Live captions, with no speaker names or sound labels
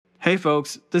Hey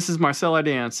folks, this is Marcel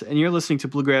Ardans, and you're listening to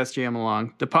Bluegrass Jam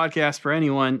Along, the podcast for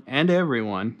anyone and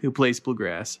everyone who plays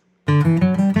bluegrass.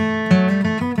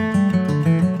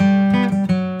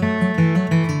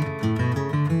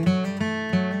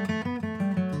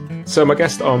 So my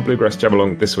guest on Bluegrass Jam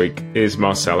Along this week is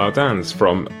Marcel Ardans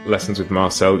from Lessons with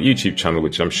Marcel YouTube channel,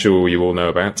 which I'm sure you all know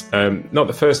about. Not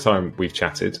the first time we've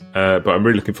chatted, but I'm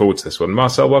really looking forward to this one.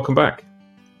 Marcel, welcome back.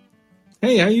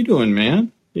 Hey, how you doing,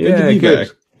 man? Yeah, good.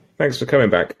 Back. Thanks for coming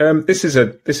back. This is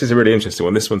a really interesting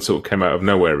one. This one sort of came out of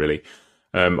nowhere, really.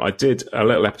 I did a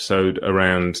little episode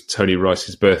around Tony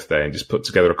Rice's birthday and just put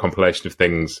together a compilation of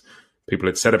things people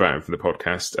had said about him for the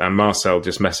podcast. And Marcel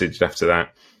just messaged after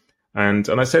that. And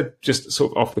I said, just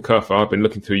sort of off the cuff, I've been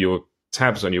looking through your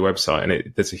tabs on your website,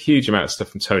 and there's a huge amount of stuff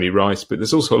from Tony Rice, but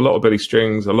there's also a lot of Billy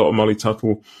Strings, a lot of Molly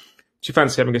Tuttle. Do you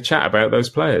fancy having a chat about those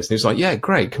players? And he was like, yeah,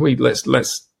 great. Can we let's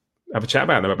have a chat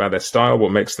about them, about their style,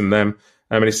 what makes them them.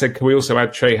 And he said, can we also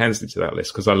add Trey Hensley to that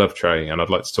list? Because I love Trey, and I'd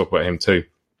like to talk about him too.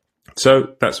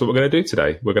 So that's what we're going to do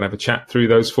today. We're going to have a chat through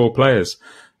those four players.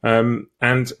 And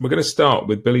we're going to start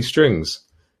with Billy Strings,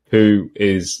 who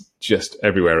is just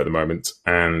everywhere at the moment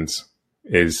and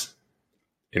is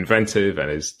inventive and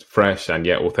is fresh and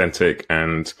yet authentic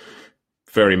and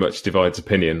very much divides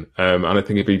opinion. And I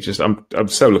think it'd be just, I'm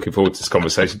so looking forward to this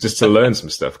conversation just to learn some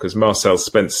stuff, because Marcel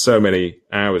spent so many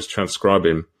hours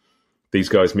transcribing these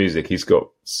guys' music. He's got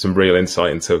some real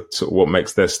insight into sort of what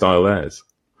makes their style theirs.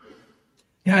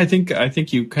 Yeah, I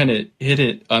think you kind of hit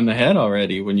it on the head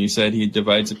already when you said he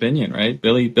divides opinion, right?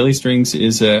 Billy Strings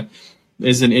is an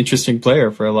interesting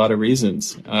player for a lot of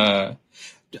reasons. I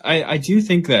do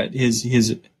think that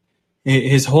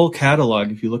his whole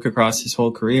catalog, if you look across his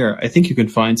whole career, I think you can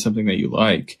find something that you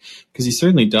like, because he's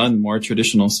certainly done more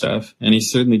traditional stuff, and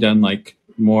he's certainly done like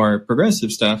more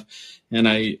progressive stuff. And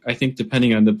I think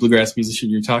depending on the bluegrass musician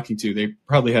you're talking to, they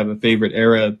probably have a favorite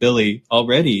era of Billy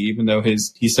already, even though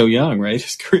he's so young, right?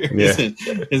 His career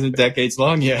isn't decades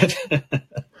long yet.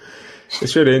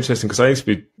 It's really interesting, because I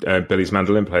interviewed Billy's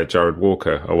mandolin player, Jared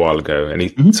Walker, a while ago, and he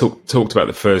talked about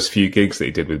the first few gigs that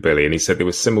he did with Billy, and he said they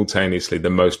were simultaneously the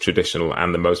most traditional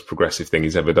and the most progressive thing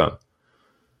he's ever done,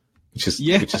 which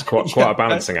is quite a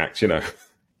balancing act, you know.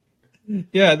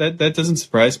 Yeah, that doesn't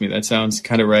surprise me. That sounds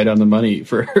kind of right on the money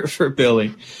for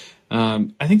Billy.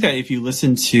 I think that if you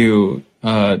listen to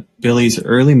Billy's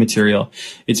early material,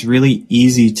 it's really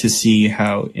easy to see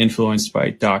how influenced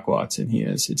by Doc Watson he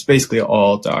is. It's basically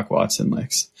all Doc Watson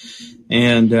licks.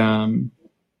 And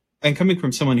coming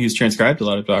from someone who's transcribed a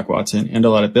lot of Doc Watson and a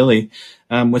lot of Billy,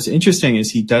 what's interesting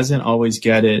is he doesn't always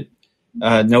get it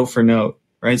note for note.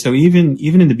 Right. So even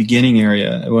in the beginning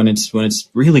area, when it's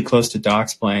really close to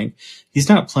Doc's playing, he's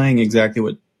not playing exactly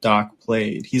what Doc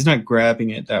played. He's not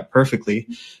grabbing it that perfectly,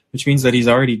 which means that he's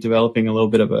already developing a little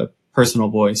bit of a personal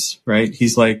voice, right?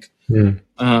 He's like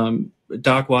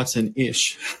Doc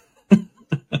Watson-ish.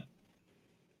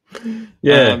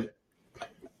 Yeah.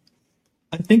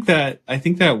 I think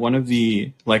that one of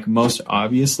the like most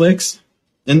obvious licks,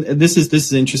 and this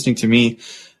is interesting to me,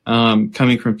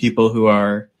 coming from people who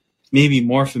are maybe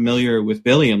more familiar with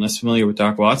Billy and less familiar with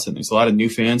Doc Watson. There's a lot of new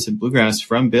fans in bluegrass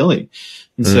from Billy.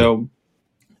 And so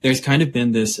there's kind of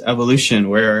been this evolution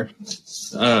where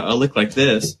a lick like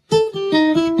this,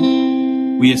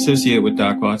 we associate with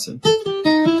Doc Watson. You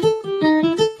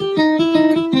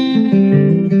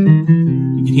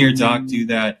can hear Doc do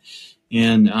that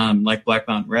in like Black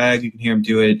Mountain Rag. You can hear him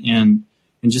do it in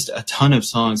just a ton of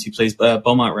songs. He plays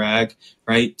Beaumont Rag,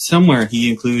 right? Somewhere he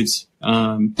includes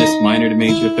this minor to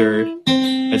major third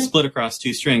that's split across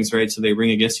two strings, right? So they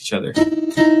ring against each other.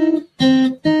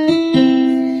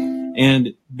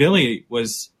 And Billy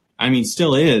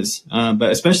still is, but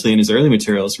especially in his early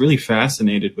material, is really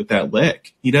fascinated with that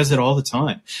lick. He does it all the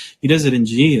time. He does it in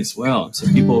G as well.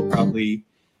 So people will probably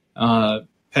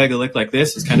peg a lick like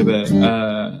this as kind of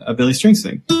a Billy Strings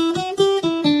thing.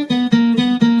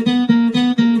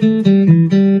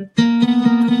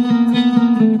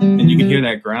 And you can hear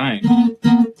that grind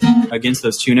against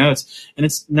those two notes. And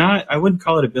it's not, I wouldn't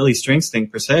call it a Billy Strings thing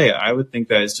per se. I would think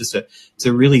that it's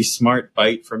a really smart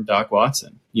bite from Doc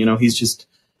Watson. You know, he's just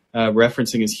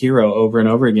referencing his hero over and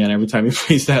over again every time he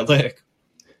plays that lick.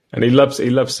 And he loves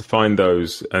to find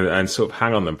those and sort of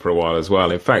hang on them for a while as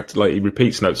well. In fact, like, he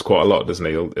repeats notes quite a lot, doesn't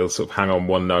he? He'll sort of hang on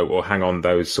one note or hang on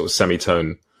those sort of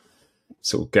semitone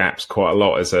sort of gaps quite a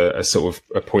lot as a sort of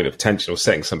a point of tension or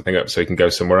setting something up so he can go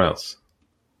somewhere else.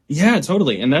 Yeah,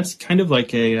 totally. And that's kind of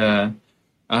like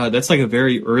that's like a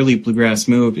very early bluegrass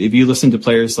move. If you listen to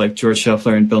players like George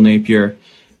Shuffler and Bill Napier,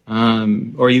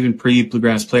 or even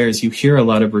pre-bluegrass players, you hear a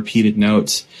lot of repeated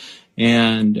notes.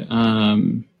 And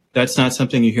that's not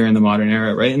something you hear in the modern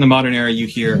era, right? In the modern era, you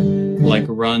hear like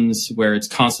runs where it's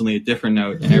constantly a different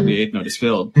note and every eighth note is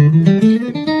filled. That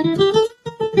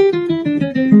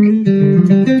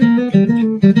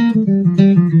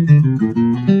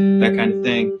kind of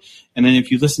thing. And then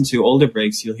if you listen to older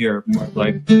breaks, you'll hear more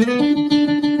like,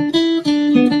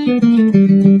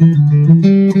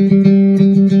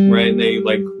 right? They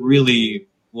like really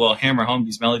will hammer home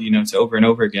these melody notes over and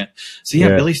over again. So yeah.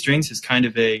 Billy Strings is kind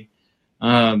of a,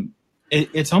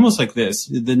 it's almost like this.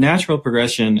 The natural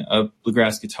progression of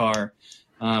bluegrass guitar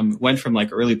went from like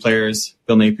early players,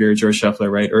 Bill Napier, George Shuffler,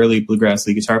 right? Early bluegrass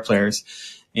lead guitar players.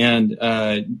 And,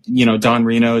 Don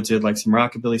Reno did like some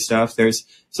rockabilly stuff. There's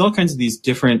all kinds of these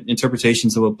different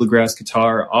interpretations of what bluegrass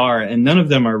guitar are. And none of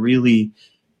them are really,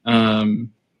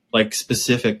 like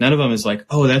specific. None of them is like,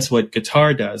 oh, that's what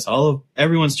guitar does.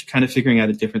 Everyone's kind of figuring out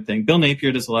a different thing. Bill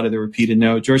Napier does a lot of the repeated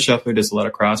note. George Shuffler does a lot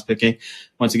of cross picking.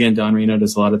 Once again, Don Reno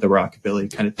does a lot of the rockabilly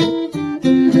kind of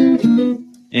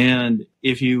thing. And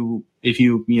if you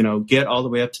get all the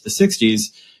way up to the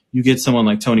 60s, you get someone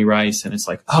like Tony Rice, and it's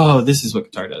like, oh, this is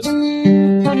what guitar does.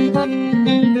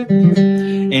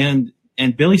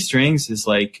 And Billy Strings is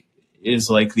like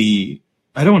the,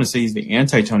 I don't want to say he's the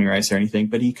anti-Tony Rice or anything,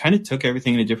 but he kind of took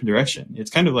everything in a different direction.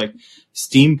 It's kind of like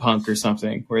steampunk or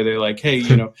something, where they're like, hey,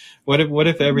 what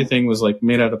if everything was like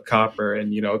made out of copper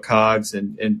and, cogs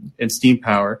and steam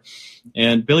power?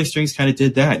 And Billy Strings kind of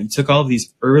did that. He took all of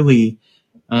these early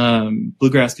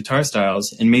bluegrass guitar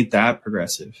styles and made that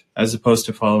progressive, as opposed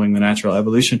to following the natural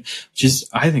evolution, which is,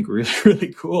 I think, really,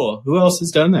 really cool. Who else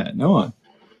has done that? No one.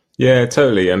 Yeah,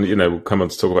 totally. And, we'll come on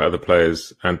to talk about other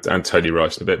players and Tony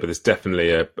Rice in a bit, but there's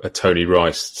definitely a Tony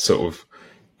Rice sort of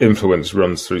influence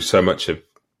runs through so much of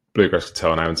bluegrass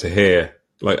guitar now. And to hear,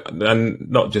 like,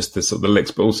 and not just the sort of the licks,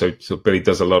 but also sort of Billy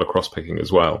does a lot of cross picking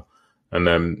as well. And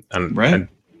right. And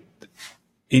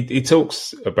he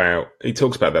talks about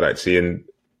that actually, and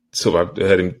sort of I've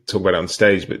heard him talk about it on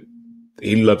stage, but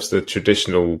he loves the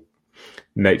traditional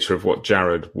nature of what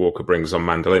Jared Walker brings on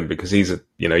mandolin, because he's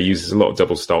uses a lot of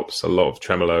double stops, a lot of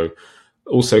tremolo,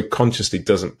 also consciously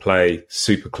doesn't play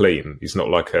super clean. He's not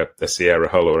like a Sierra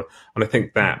Hull, and I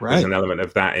think that is an element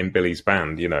of that in Billy's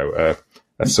band, a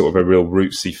sort of a real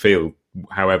rootsy feel,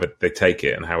 however they take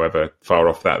it and however far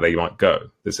off that they might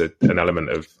go. There's an element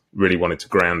of really wanting to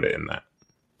ground it in that.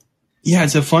 Yeah,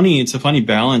 it's a funny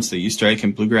balance that you strike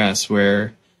in bluegrass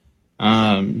where,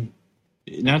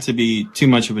 not to be too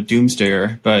much of a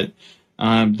doomsayer, but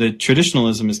the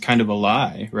traditionalism is kind of a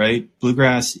lie, right?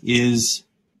 Bluegrass is,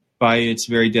 by its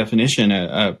very definition,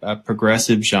 a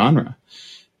progressive genre.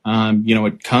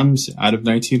 It comes out of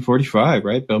 1945,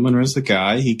 right? Bill Monroe's the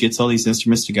guy. He gets all these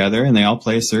instruments together, and they all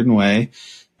play a certain way.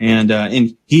 And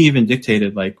he even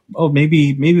dictated, like, oh,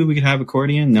 maybe we could have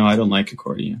accordion. No, I don't like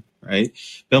accordion. Right?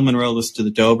 Bill Monroe listened to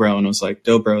the dobro and was like,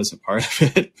 dobro isn't part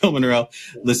of it. Bill Monroe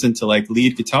listened to like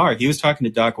lead guitar. He was talking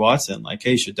to Doc Watson, like,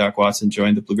 hey, should Doc Watson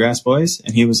join the Bluegrass Boys?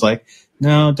 And he was like,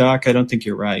 no, Doc, I don't think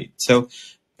you're right. So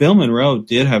Bill Monroe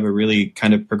did have a really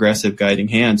kind of progressive guiding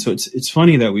hand. So it's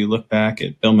funny that we look back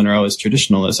at Bill Monroe as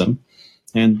traditionalism.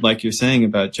 And like you're saying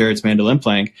about Jared's mandolin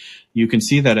playing, you can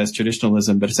see that as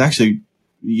traditionalism, but it's actually,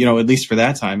 at least for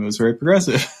that time, it was very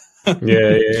progressive.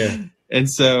 Yeah. And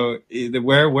so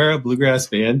where a bluegrass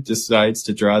band decides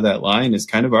to draw that line is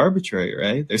kind of arbitrary,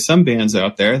 right? There's some bands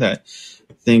out there that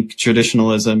think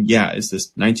traditionalism, is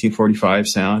this 1945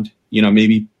 sound.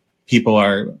 Maybe people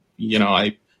are,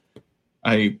 I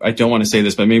don't want to say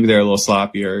this, but maybe they're a little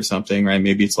sloppier or something, right?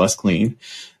 Maybe it's less clean.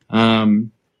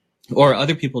 Or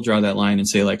other people draw that line and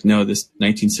say, like, no, this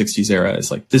 1960s era is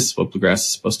like, this is what bluegrass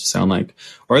is supposed to sound like.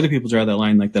 Or other people draw that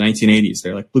line like the 1980s.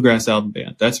 They're like, bluegrass album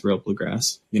band. That's real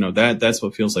bluegrass. That's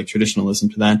what feels like traditionalism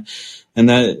to them. And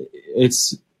that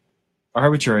it's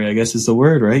arbitrary, I guess is the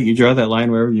word, right? You draw that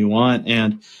line wherever you want.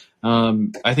 And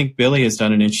I think Billy has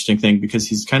done an interesting thing because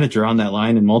he's kind of drawn that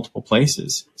line in multiple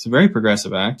places. It's a very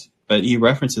progressive act, but he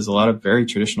references a lot of very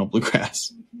traditional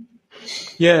bluegrass.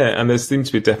 Yeah, and there seems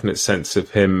to be a definite sense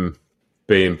of him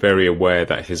being very aware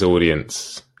that his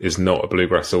audience is not a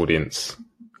bluegrass audience,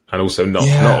 and also not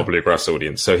a bluegrass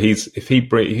audience. So if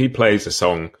he plays a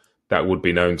song that would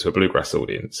be known to a bluegrass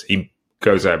audience, he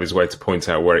goes out of his way to point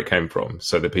out where it came from,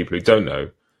 so that people who don't know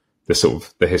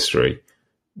the history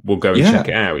will go and check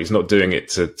it out. He's not doing it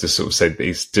to sort of say that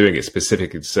he's doing it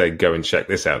specifically to say, go and check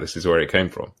this out. This is where it came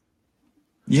from.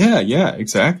 Yeah,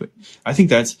 exactly. I think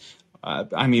that's,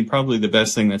 probably the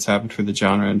best thing that's happened for the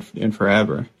genre in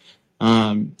forever.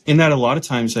 In that a lot of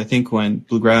times, I think when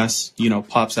bluegrass,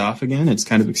 pops off again, it's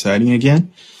kind of exciting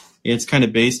again. It's kind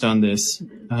of based on this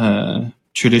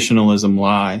traditionalism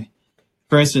lie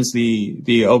for instance,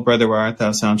 the "Oh Brother Where Art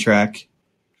Thou" soundtrack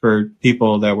for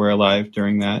people that were alive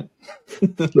during that.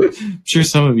 I'm sure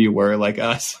some of you were like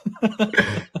us.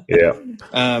 Yeah.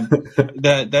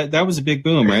 That was a big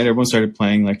boom, right? Everyone started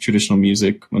playing like traditional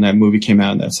music when that movie came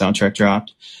out and that soundtrack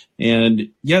dropped. And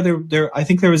yeah, I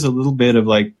think there was a little bit of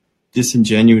like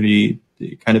disingenuity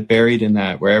kind of buried in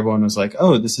that, where everyone was like,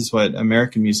 oh, this is what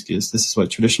American music is. This is what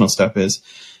traditional stuff is.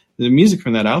 The music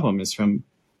from that album is from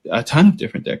a ton of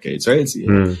different decades, right?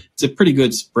 It's a pretty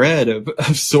good spread of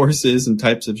sources and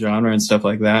types of genre and stuff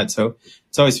like that. So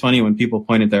it's always funny when people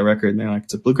point at that record and they're like,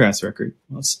 it's a bluegrass record.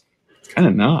 Well, it's kind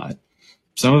of not.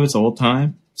 Some of it's old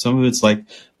time. Some of it's like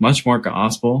much more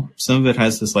gospel. Some of it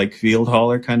has this like field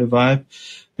holler kind of vibe.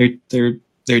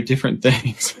 They're different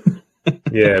things.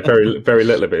 Yeah, very, very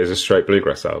little of it is a straight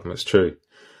bluegrass album. It's true.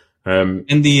 And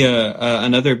the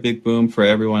another big boom for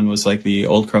everyone was like the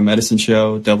Old Crow Medicine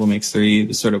Show, Devil Makes Three,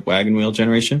 the sort of wagon wheel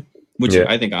generation, which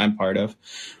I think I'm part of.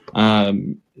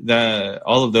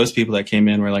 All of those people that came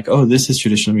in were like, oh, this is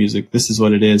traditional music. This is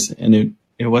what it is. And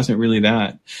it wasn't really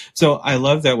that. So I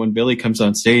love that when Billy comes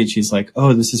on stage, he's like,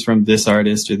 oh, this is from this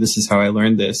artist, or this is how I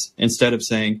learned this, instead of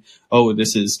saying, oh,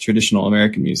 this is traditional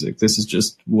American music. This is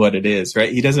just what it is,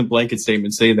 right? He doesn't blanket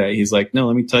statement say that. He's like, no,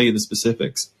 let me tell you the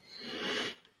specifics.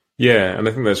 Yeah, and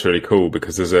I think that's really cool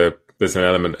because there's an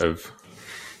element of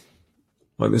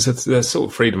like there's sort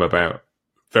of freedom about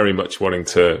very much wanting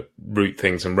to root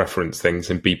things and reference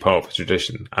things and be part of a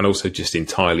tradition, and also just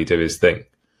entirely do his thing.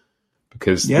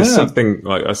 Because there's something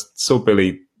like I saw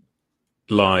Billy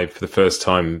live for the first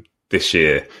time this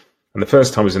year, and the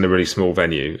first time was in a really small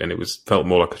venue, and it felt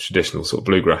more like a traditional sort of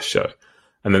bluegrass show.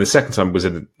 And then the second time was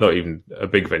in not even a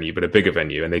big venue, but a bigger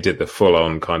venue, and they did the full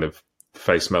on kind of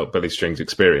face melt Billy Strings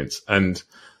experience. And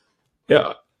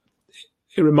yeah,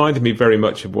 it reminded me very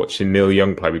much of watching Neil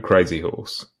Young play with Crazy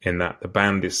Horse, in that the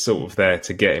band is sort of there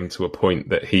to get him to a point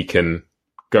that he can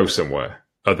go somewhere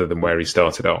other than where he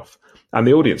started off. And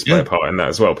the audience play a part in that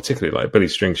as well, particularly like Billy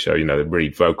Strings show, the really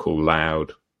vocal,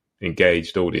 loud,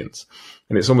 engaged audience.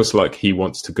 And it's almost like he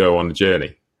wants to go on a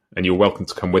journey, and you're welcome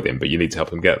to come with him, but you need to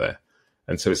help him get there.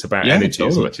 And so it's about energy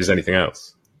as much as anything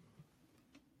else.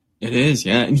 It is,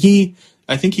 yeah. And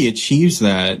I think he achieves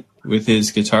that with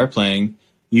his guitar playing,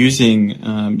 using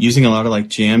a lot of like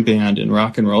jam band and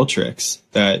rock and roll tricks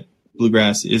that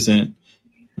bluegrass isn't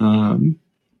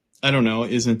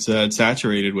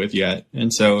saturated with yet.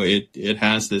 And so it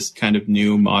has this kind of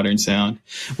new modern sound.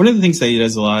 One of the things that he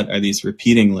does a lot are these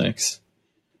repeating licks.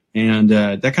 And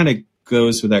that kind of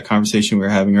goes with that conversation we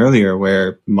were having earlier,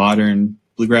 where modern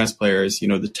bluegrass players, the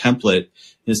template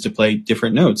is to play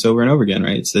different notes over and over again,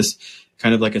 right? It's this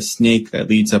kind of like a snake that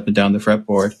leads up and down the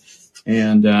fretboard.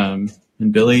 And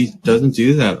Billy doesn't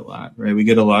do that a lot, right? We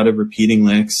get a lot of repeating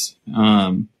licks,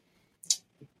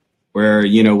 where,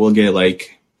 we'll get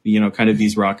like, kind of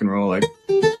these rock and roll, like,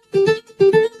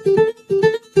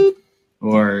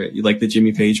 or like the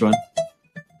Jimmy Page one.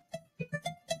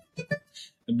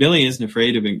 Billy isn't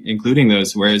afraid of including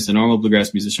those, whereas a normal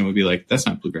bluegrass musician would be like, that's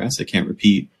not bluegrass. I can't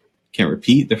repeat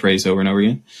the phrase over and over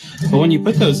again. But when you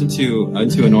put those into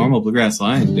a normal bluegrass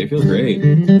line, they feel great.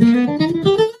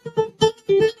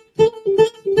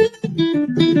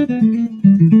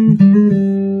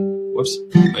 Whoops.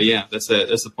 But yeah, that's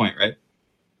the point, right?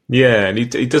 Yeah, and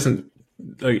he doesn't.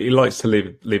 He likes to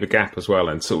leave a gap as well,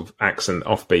 and sort of accent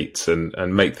offbeats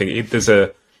and make things. There's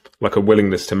a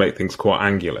willingness to make things quite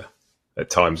angular at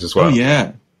times as well. Oh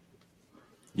yeah,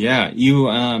 yeah. You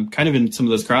kind of in some of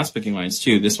those cross picking lines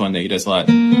too. This one that he does a lot.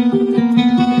 That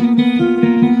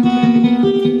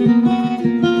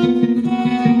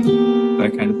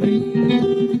kind of thing.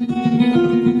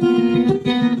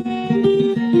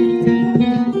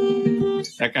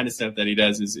 That kind of stuff that he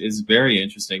does is very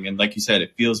interesting. And like you said,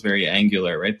 it feels very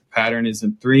angular, right? The pattern is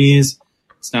in threes.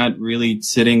 It's not really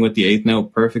sitting with the eighth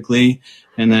note perfectly.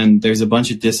 And then there's a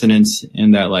bunch of dissonance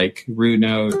in that like root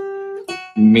note,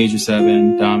 major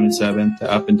seven, dominant seventh,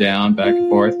 up and down, back and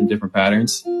forth in different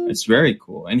patterns. It's very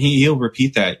cool. And he'll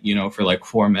repeat that, for like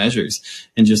 4 measures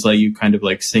and just let you kind of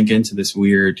like sink into this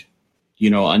weird,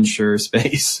 unsure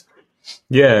space.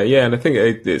 Yeah. Yeah. And I think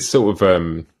it's sort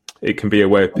of, it can be a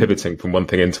way of pivoting from one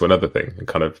thing into another thing and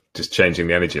kind of just changing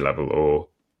the energy level or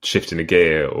shifting a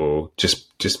gear or just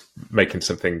making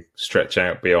something stretch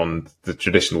out beyond the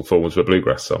traditional forms of a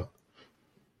bluegrass song.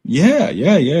 Yeah.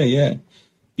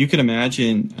 You can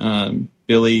imagine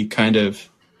Billy kind of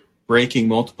breaking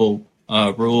multiple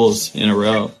rules in a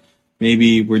row.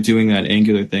 Maybe we're doing that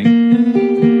angular thing.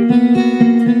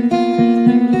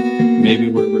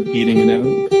 Maybe we're repeating a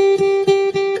note.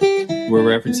 We're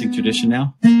referencing tradition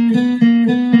now.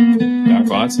 Doc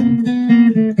Watson.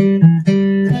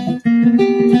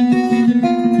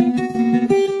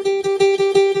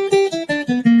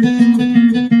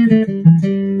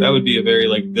 would be a very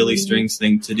like Billy Strings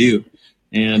thing to do,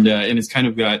 and it's kind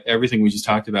of got everything we just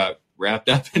talked about wrapped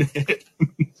up in it.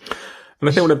 And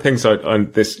I think one of the things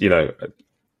on this,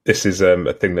 this is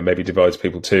a thing that maybe divides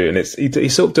people too, and he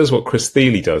sort of does what Chris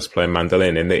Thile does playing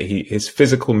mandolin, in that his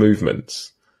physical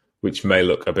movements, which may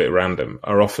look a bit random,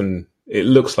 it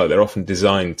looks like they're often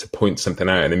designed to point something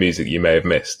out in the music you may have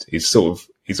missed. He's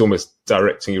almost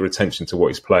directing your attention to what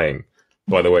he's playing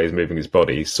by the way he's moving his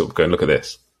body. He's sort of going, look at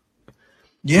this.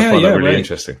 Yeah, I find that really right.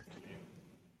 Interesting.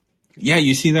 Yeah,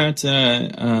 you see that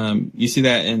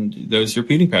in those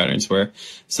repeating patterns where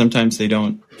sometimes they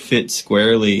don't fit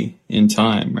squarely in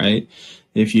time, right?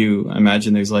 If you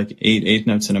imagine there's like eight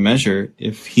notes in a measure,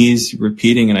 if he's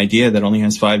repeating an idea that only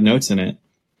has 5 notes in it,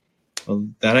 well,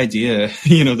 that idea,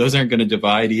 those aren't going to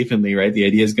divide evenly, right? The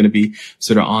idea is going to be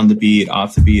sort of on the beat,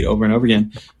 off the beat, over and over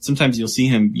again. Sometimes you'll see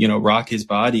him, rock his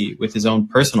body with his own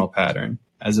personal pattern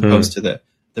as opposed to the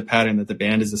pattern that the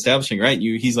band is establishing, right?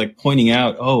 He's like pointing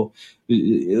out,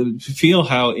 feel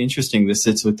how interesting this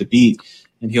sits with the beat.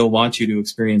 And he'll want you to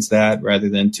experience that rather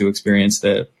than to experience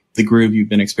the groove you've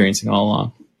been experiencing all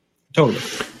along. Totally.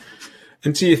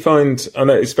 And do you find, I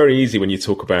know it's very easy when you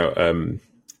talk about,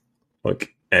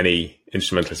 like any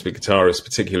instrumentalist, but guitarist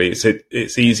particularly,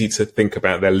 it's easy to think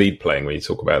about their lead playing when you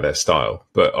talk about their style,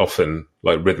 but often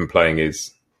like rhythm playing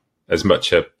is as much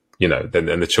than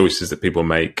the choices that people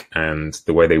make and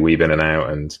the way they weave in and out.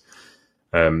 And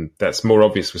that's more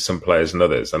obvious with some players than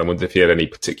others. And I wonder if you had any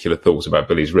particular thoughts about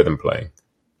Billy's rhythm playing.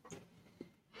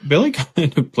 Billy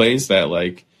kind of plays that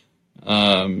like,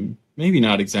 maybe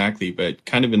not exactly, but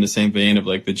kind of in the same vein of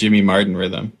like the Jimmy Martin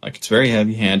rhythm. Like it's very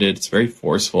heavy handed. It's very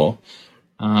forceful.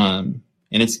 And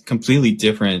it's completely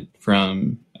different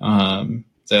from,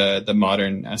 the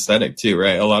modern aesthetic too,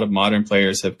 right? A lot of modern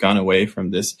players have gone away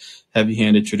from this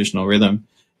heavy-handed traditional rhythm.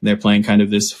 They're playing kind of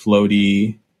this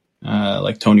floaty,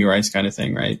 like Tony Rice kind of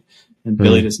thing, right? And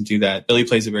Billy doesn't do that. Billy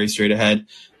plays it very straight ahead,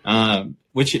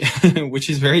 which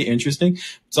is very interesting.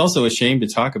 It's also a shame to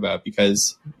talk about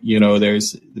because,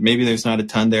 there's not a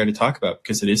ton there to talk about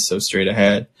because it is so straight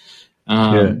ahead.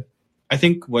 I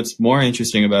think what's more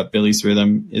interesting about Billy's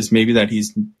rhythm is maybe that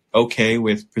he's okay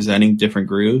with presenting different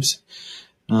grooves.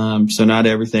 So not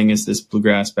everything is this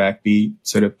bluegrass backbeat,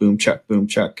 sort of boom, chuck, boom,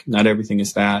 chuck. Not everything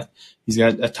is that. He's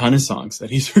got a ton of songs that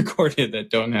he's recorded that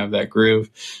don't have that groove.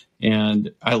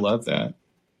 And I love that.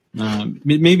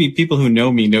 Maybe people who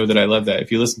know me know that I love that. If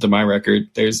you listen to my record,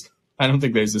 I don't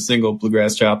think there's a single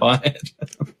bluegrass chop on it.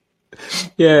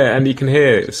 Yeah. And you can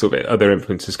hear sort of other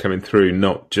influences coming through,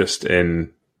 not just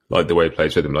in like the way he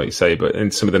plays rhythm, like you say, but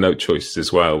in some of the note choices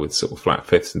as well with sort of flat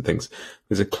fifths and things.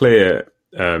 There's a clear,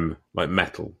 like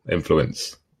metal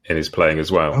influence in his playing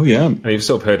as well. Oh yeah. And you've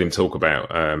sort of heard him talk about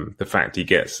the fact he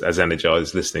gets as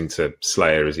energized listening to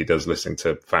Slayer as he does listening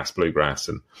to fast bluegrass,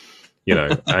 and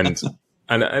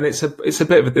and it's a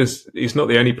bit of he's not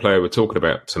the only player we're talking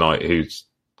about tonight who's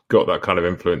got that kind of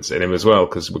influence in him as well,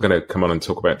 because we're going to come on and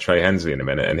talk about Trey Hensley in a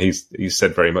minute, and he's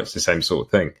said very much the same sort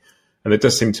of thing. And there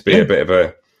does seem to be a bit of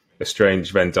a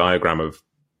strange Venn diagram of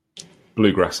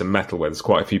bluegrass and metal where there's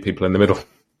quite a few people in the middle.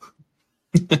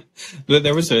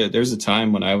 There was a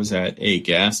time when I was at a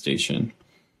gas station,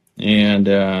 and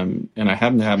I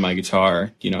happened to have my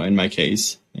guitar, in my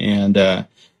case, and I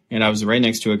was right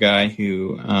next to a guy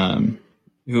who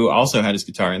also had his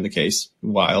guitar in the case,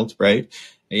 wild, right?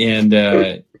 And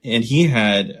he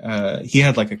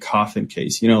had like a coffin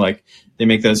case, like they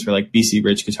make those for like BC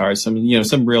Rich guitars, some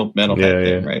real metalhead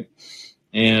thing, right?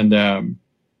 And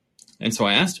so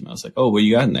I asked him, I was like, oh, what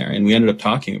you got in there? And we ended up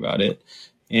talking about it.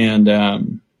 And,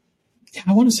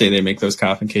 I want to say they make those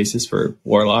coffin cases for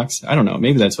warlocks. I don't know.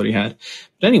 Maybe that's what he had.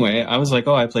 But anyway, I was like,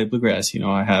 oh, I play bluegrass.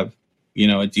 I have,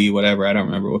 a D, whatever. I don't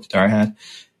remember what guitar I had.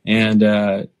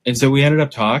 And so we ended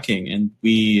up talking, and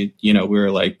we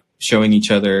were like showing each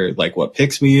other like what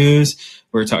picks we use.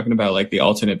 We were talking about like the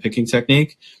alternate picking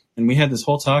technique. And we had this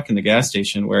whole talk in the gas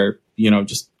station where,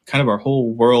 just kind of our whole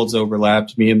worlds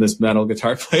overlapped, me and this metal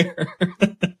guitar player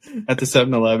at the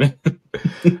 7-Eleven.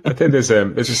 I think there's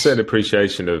a certain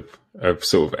appreciation of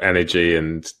sort of energy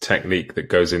and technique that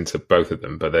goes into both of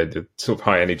them, but they're sort of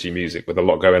high energy music with a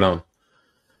lot going on.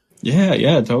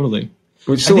 Yeah, totally.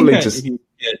 Which sort of leads us.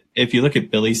 If you look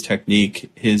at Billy's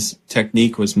technique, his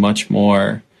technique was much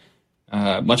more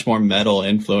metal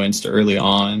influenced early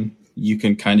on. You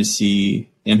can kind of see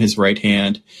in his right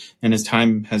hand, and as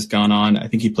time has gone on, I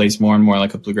think he plays more and more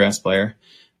like a bluegrass player.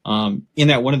 In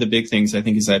that, one of the big things I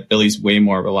think is that Billy's way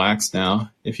more relaxed now.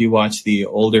 If you watch the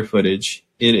older footage,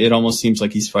 it almost seems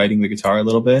like he's fighting the guitar a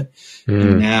little bit.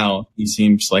 And now he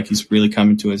seems like he's really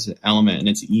coming to his element, and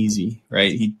it's easy,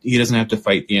 right? He doesn't have to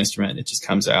fight the instrument. It just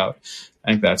comes out.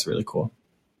 I think that's really cool.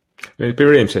 It'd be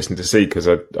really interesting to see, because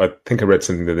I think I read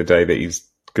something the other day that he's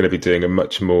going to be doing a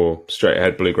much more straight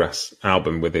ahead bluegrass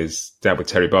album with his dad, with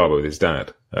Terry Barber, with his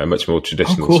dad, much more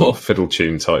traditional sort of fiddle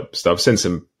tune type stuff. I've seen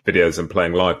some videos of them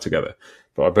playing live together,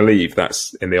 but I believe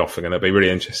that's in the offing, and it'd be really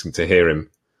interesting to hear him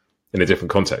in a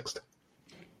different context.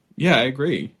 Yeah, I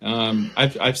agree.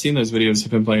 I've seen those videos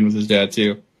of him playing with his dad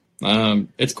too.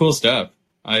 It's cool stuff.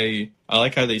 I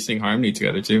like how they sing harmony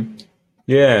together too.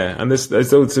 Yeah, and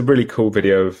there's a really cool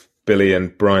video of Billy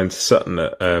and Brian Sutton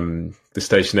at the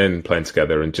Station Inn playing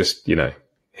together, and just, you know,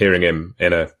 hearing him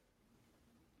in a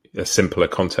simpler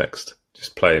context,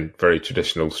 just playing very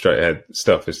traditional straight ahead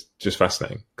stuff is just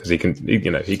fascinating, because he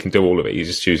can do all of it. He's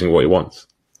just choosing what he wants.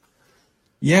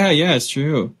 Yeah, it's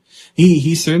true.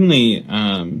 He certainly,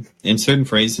 in certain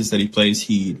phrases that he plays,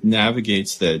 he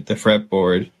navigates the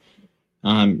fretboard,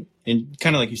 and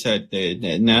kind of like you said,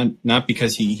 not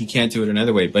because he can't do it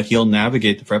another way, but he'll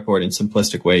navigate the fretboard in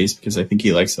simplistic ways, because I think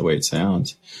he likes the way it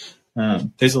sounds.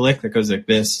 There's a lick that goes like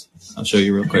this. I'll show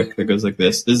you real quick. That goes like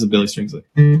this. This is a Billy Strings lick.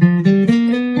 You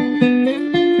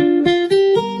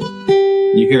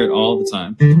hear it all the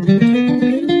time.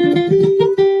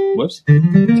 Whoops. Like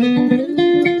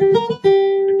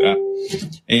that.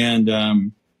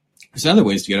 And there's other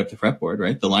ways to get up the fretboard,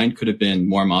 right? The line could have been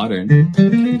more modern.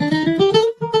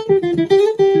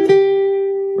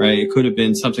 Right? It could have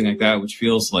been something like that, which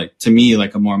feels like, to me,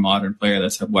 like a more modern player.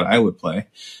 That's what I would play.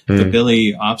 The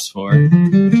Billy opts for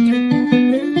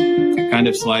kind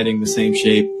of sliding the same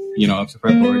shape, you know, up the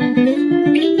fretboard.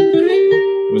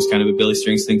 It was kind of a Billy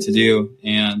Strings thing to do,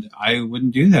 and I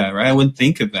wouldn't do that, right? I wouldn't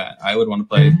think of that. I would want to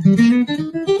play.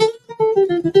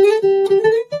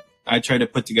 I try to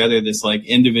put together this like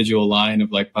individual line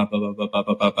of like pa pa pa pa pa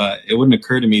pa pa pa. It wouldn't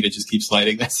occur to me to just keep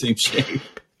sliding that same shape.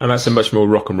 And that's a much more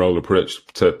rock and roll approach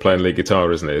to playing lead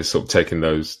guitar, isn't it? It's sort of taking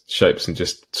those shapes and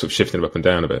just sort of shifting them up and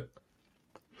down a bit.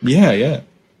 Yeah.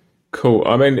 Cool.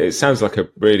 I mean, it sounds like a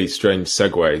really strange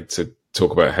segue to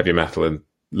talk about heavy metal and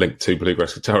link to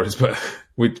bluegrass guitarists, but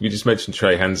we just mentioned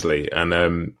Trey Hensley,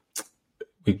 and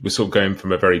we're sort of going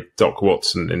from a very Doc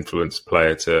Watson influenced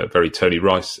player to a very Tony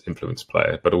Rice influenced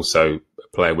player, but also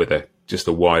a player with just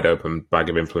a wide open bag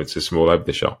of influences from all over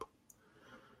the shop.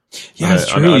 Yeah, it's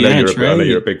true. I know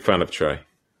you're a big fan of Trey.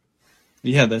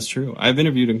 Yeah, that's true. I've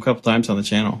interviewed him a couple times on the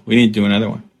channel. We need to do another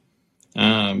one.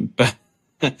 But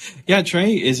yeah,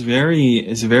 Trey is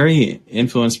very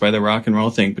influenced by the rock and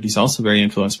roll thing, but he's also very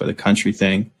influenced by the country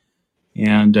thing.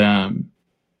 And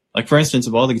like, for instance,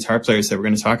 of all the guitar players that we're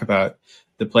going to talk about,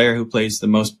 the player who plays the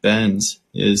most bends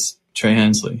is Trey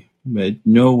Hensley. But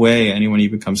no way anyone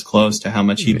even comes close to how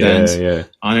much he bends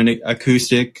on an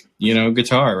acoustic,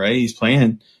 guitar, right? He's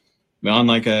playing on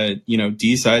like a,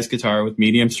 D-sized guitar with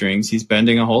medium strings. He's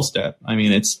bending a whole step. I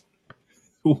mean, it's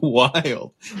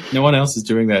wild. No one else is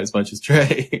doing that as much as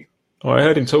Trey. Well, I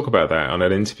heard him talk about that on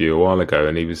an interview a while ago,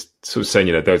 and he was sort of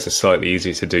saying, those are slightly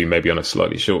easier to do maybe on a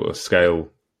slightly shorter scale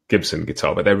Gibson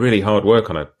guitar, but they're really hard work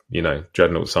on a,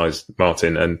 dreadnought-sized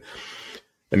Martin. And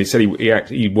he said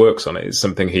he works on it. It's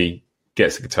something he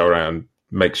gets the guitar out and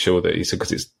makes sure that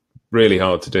because it's really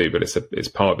hard to do, but it's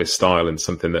part of his style and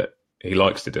something that he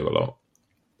likes to do a lot.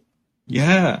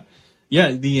 Yeah.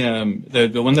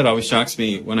 The one that always shocks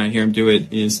me when I hear him do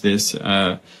it is this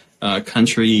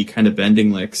country kind of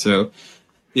bending lick. So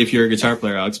if you're a guitar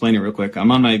player, I'll explain it real quick.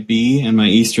 I'm on my B and my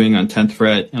E string on 10th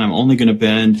fret, and I'm only going to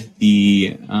bend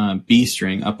the B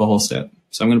string up a whole step.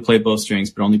 So I'm going to play both strings,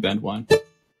 but only bend one.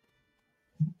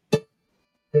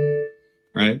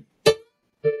 Right?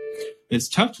 It's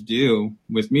tough to do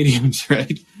with mediums,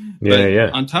 right? Yeah.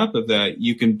 On top of that,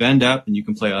 you can bend up and you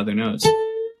can play other notes.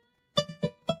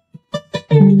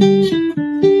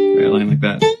 Right, a line like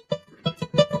that.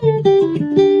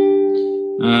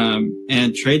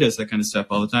 And Trey does that kind of stuff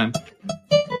all the time.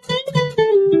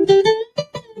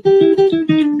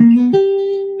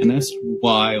 And that's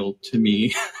wild to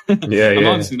me. I'm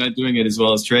obviously not doing it as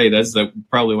well as Trey. That's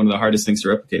probably one of the hardest things to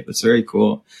replicate, but it's very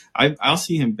cool. I'll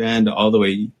see him bend all the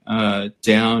way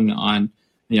down on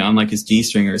like his D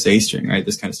string or his A string, right?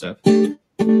 This kind of stuff. I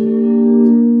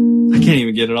can't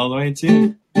even get it all the way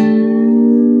to.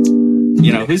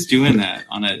 Who's doing that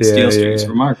on a steel string? It's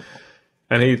remarkable.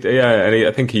 And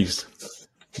I think he's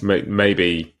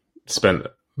maybe spent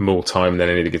more time than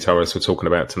any of the guitarists we're talking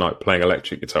about tonight playing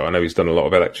electric guitar. I know he's done a lot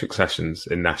of electric sessions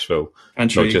in Nashville.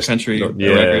 Country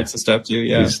records and stuff too,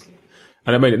 yeah.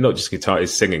 And I mean, not just guitar,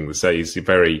 he's singing. He's a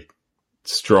very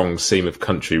strong seam of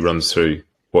country runs through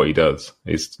what he does.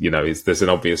 There's an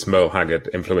obvious Merle Haggard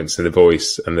influence in the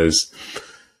voice, and there's,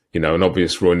 an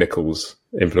obvious Roy Nichols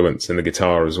influence in the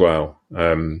guitar as well. We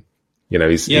are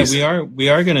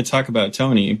going to talk about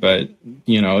Tony, but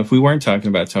if we weren't talking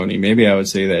about Tony, maybe I would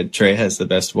say that Trey has the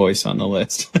best voice on the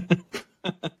list.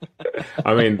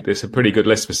 I mean, it's a pretty good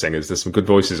list for singers. There's some good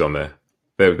voices on there.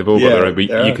 They've all got their own.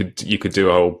 But you could do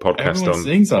a whole podcast on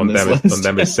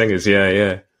them as singers.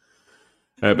 Yeah.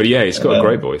 But yeah, he's got a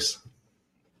great voice.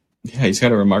 Yeah, he's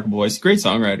got a remarkable voice. Great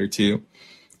songwriter too.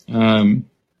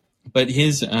 But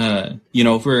his,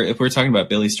 if we're talking about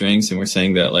Billy Strings and we're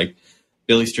saying that like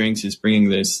Billy Strings is bringing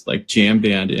this like jam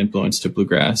band influence to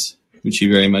bluegrass, which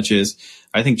he very much is.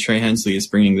 I think Trey Hensley is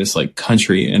bringing this like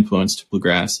country influence to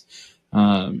bluegrass.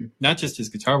 Not just his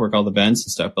guitar work, all the bends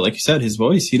and stuff, but like you said, his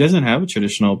voice, he doesn't have a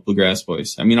traditional bluegrass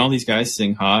voice. I mean, all these guys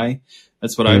sing high.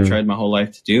 That's what I've tried my whole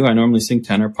life to do. I normally sing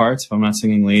tenor parts if I'm not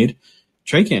singing lead.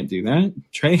 Trey can't do that.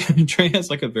 Trey has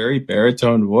like a very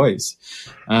baritone voice.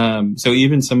 So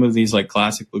even some of these like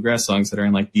classic bluegrass songs that are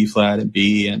in like B flat and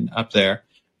B and up there,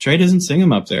 Trey doesn't sing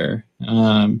them up there.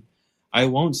 I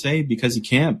won't say because he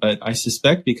can't, but I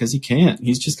suspect because he can't.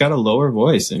 He's just got a lower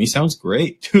voice and he sounds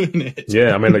great doing it.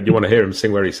 Yeah, I mean, like you want to hear him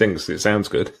sing where he sings. It sounds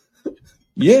good.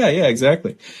 Yeah,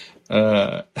 exactly.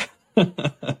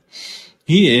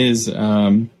 He is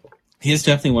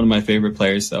definitely one of my favorite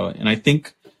players though. And I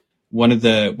think one of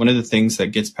the things that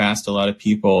gets past a lot of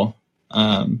people,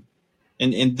 and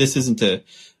this isn't to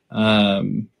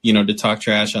talk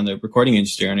trash on the recording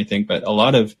industry or anything, but a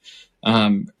lot of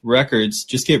records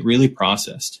just get really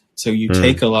processed. So you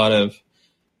take a lot of,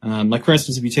 like for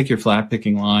instance, if you take your flat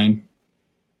picking line,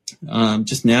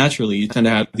 just naturally you tend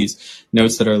to have these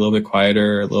notes that are a little bit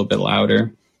quieter, a little bit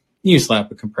louder. You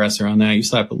slap a compressor on that, you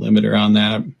slap a limiter on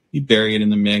that, you bury it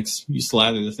in the mix, you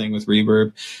slather the thing with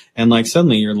reverb, and like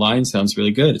suddenly your line sounds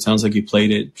really good. It sounds like you played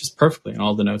it just perfectly and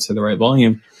all the notes are the right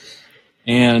volume.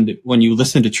 And when you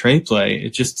listen to Trey play,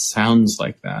 it just sounds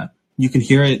like that. You can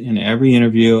hear it in every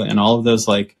interview and all of those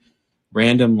like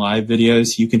random live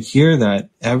videos. You can hear that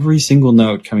every single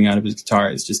note coming out of his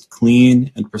guitar is just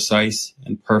clean and precise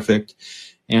and perfect.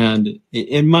 And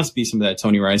it must be some of that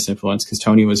Tony Rice influence because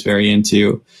Tony was very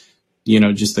into,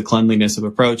 just the cleanliness of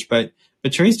approach. But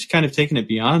Trey's kind of taken it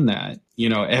beyond that.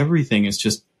 Everything is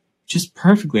just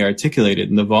perfectly articulated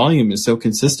and the volume is so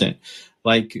consistent.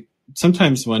 Like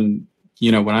sometimes when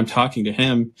I'm talking to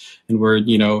him and we're,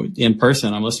 in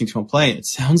person, I'm listening to him play, it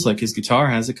sounds like his guitar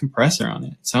has a compressor on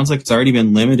it. It sounds like it's already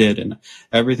been limited and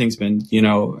everything's been,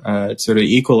 sort of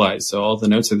equalized. So all the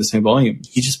notes are the same volume.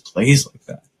 He just plays like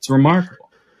that. It's remarkable.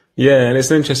 Yeah. And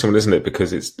it's an interesting one, isn't it?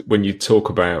 Because it's when you talk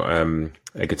about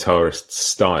a guitarist's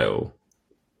style,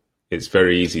 it's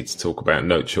very easy to talk about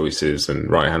note choices and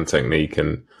right hand technique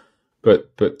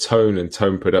but tone and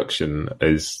tone production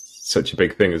is such a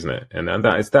big thing, isn't it? And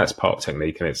that's part of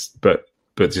technique, and but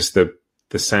just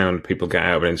the sound people get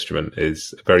out of an instrument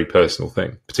is a very personal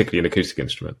thing, particularly an acoustic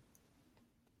instrument.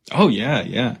 Oh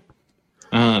yeah.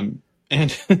 And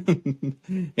and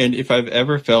if I've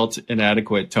ever felt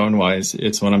inadequate tone wise,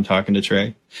 it's when I'm talking to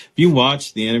Trey. If you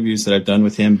watch the interviews that I've done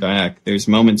with him back, there's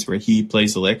moments where he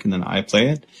plays a lick and then I play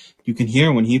it. You can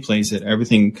hear when he plays it,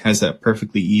 everything has that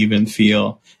perfectly even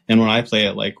feel. And when I play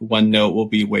it, like one note will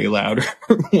be way louder,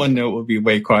 one note will be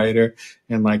way quieter.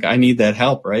 And like, I need that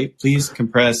help, right? Please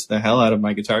compress the hell out of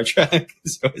my guitar track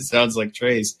so it sounds like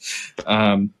Trey's.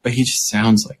 But he just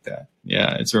sounds like that.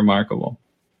 Yeah, it's remarkable.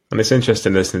 And it's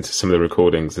interesting listening to some of the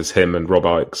recordings. There's him and Rob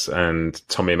Ickes and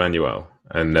Tommy Emmanuel.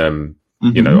 And,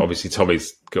 obviously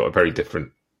Tommy's got a very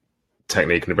different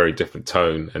technique and a very different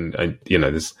tone. And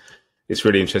it's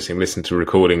really interesting listening to a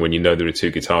recording when you know there are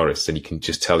two guitarists and you can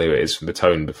just tell who it is from the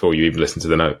tone before you even listen to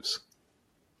the notes.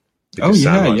 They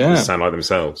sound like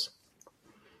themselves.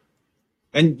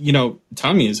 And,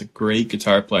 Tommy is a great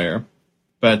guitar player,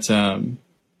 but I'm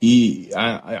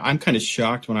kind of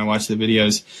shocked when I watch the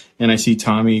videos and I see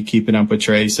Tommy keeping up with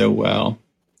Trey so well.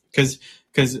 Because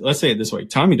let's say it this way,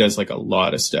 Tommy does like a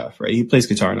lot of stuff, right? He plays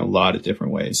guitar in a lot of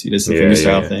different ways. He does the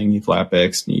fingerstyle thing, he flat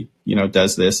picks, and he,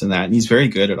 does this and that, and he's very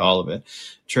good at all of it.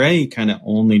 Trey kind of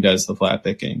only does the flat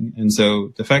picking. And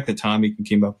so the fact that Tommy can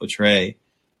keep up with Trey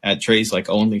at Trey's like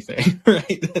only thing,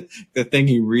 right? The thing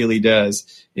he really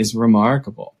does is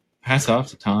remarkable. Hats off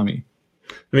to Tommy.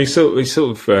 And he sort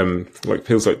of like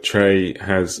feels like Trey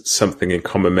has something in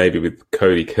common maybe with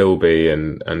Cody Kilby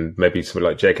and maybe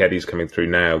somebody like Jake Eddy's coming through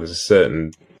now. There's a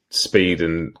certain speed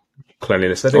and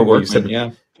cleanliness. I think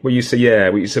what you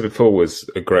said before was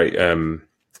a great.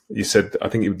 You said I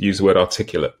think you would use the word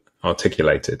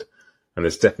articulated, and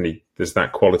there's that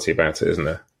quality about it, isn't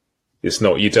there? It's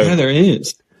not you don't. Yeah, there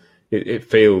is. it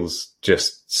feels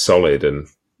just solid, and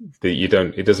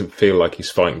it doesn't feel like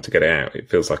he's fighting to get it out. It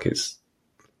feels like it's,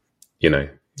 I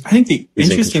think the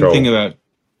interesting thing about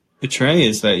Trey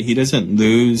is that he doesn't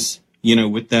lose,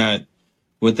 with that,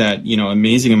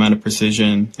 amazing amount of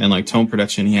precision and like tone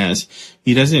production he has,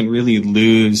 he doesn't really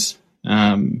lose,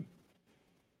 kind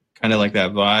of like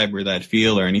that vibe or that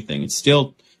feel or anything. It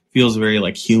still feels very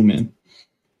like human.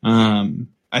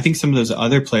 I think some of those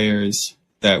other players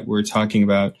that we're talking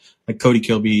about, like Cody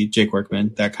Kilby, Jake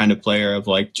Workman, that kind of player of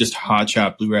like just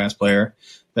hotshot bluegrass player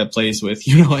that plays with,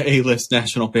 an A-list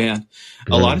national band.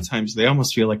 A lot of times they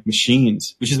almost feel like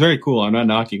machines, which is very cool. I'm not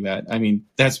knocking that. I mean,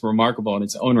 that's remarkable in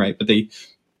its own right, but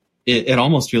it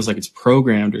almost feels like it's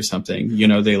programmed or something.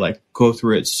 They like go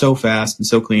through it so fast and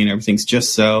so clean. Everything's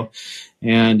just so.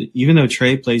 And even though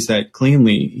Trey plays that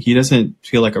cleanly, he doesn't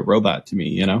feel like a robot to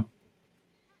me,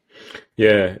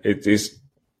 Yeah, it's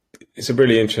a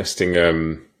really interesting,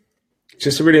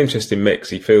 just a really interesting mix.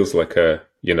 He feels like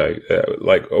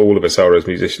like all of us are as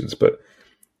musicians, but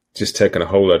just taking a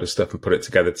whole load of stuff and put it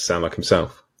together to sound like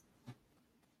himself.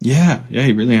 Yeah,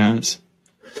 he really has.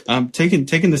 Taking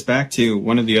this back to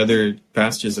one of the other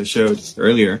passages I showed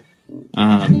earlier,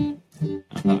 I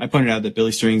pointed out that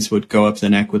Billy Strings would go up the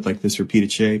neck with like this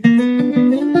repeated shape,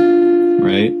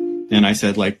 right? And I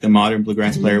said like the modern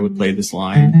bluegrass player would play this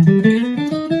line,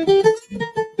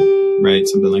 right?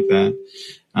 Something like that.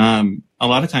 A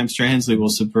lot of times Trey Hensley will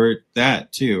subvert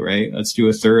that too, right? Let's do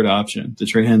a third option, the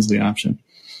Trey Hensley option.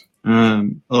 A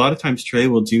lot of times Trey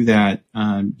will do that,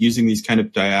 using these kind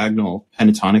of diagonal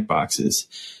pentatonic boxes,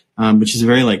 which is a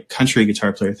very like country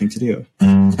guitar player thing to do.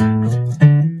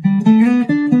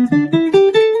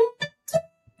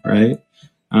 Right?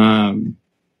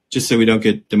 Just so we don't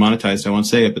get demonetized, I won't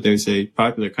say it, but there's a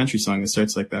popular country song that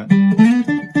starts like that.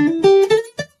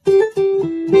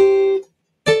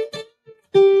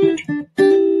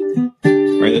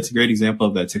 Right? That's a great example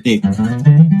of that technique.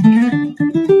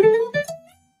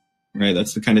 Right?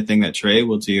 That's the kind of thing that Trey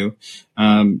will do,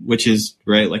 which is,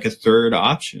 right, like a third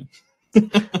option. And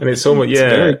it's almost, yeah.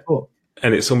 It's very cool.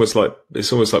 And it's almost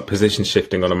like position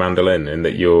shifting on a mandolin, in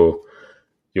that you're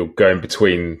going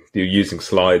between, you're using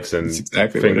slides and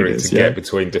fingering to get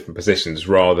between different positions,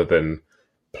 rather than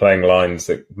playing lines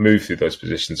that move through those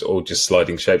positions or just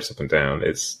sliding shapes up and down.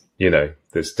 It's,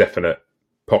 there's definite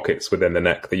pockets within the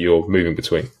neck that you're moving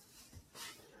between.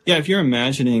 Yeah, if you're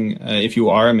imagining, if you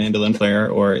are a mandolin player,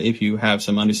 or if you have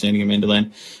some understanding of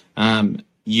mandolin,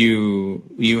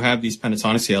 you have these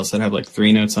pentatonic scales that have like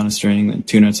 3 notes on a string, then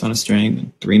 2 notes on a string,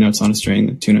 then 3 notes on a string,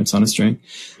 then 2 notes on a string.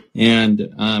 And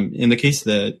in the case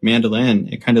of the mandolin,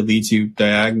 it kind of leads you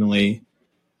diagonally,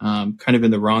 kind of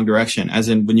in the wrong direction. As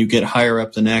in, when you get higher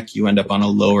up the neck, you end up on a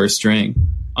lower string.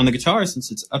 On the guitar, since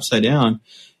it's upside down,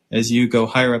 as you go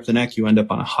higher up the neck, you end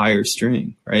up on a higher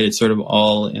string, right? It's sort of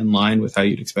all in line with how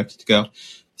you'd expect it to go.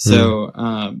 So,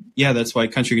 that's why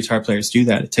country guitar players do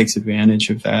that. It takes advantage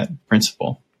of that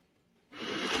principle.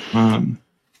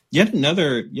 Yet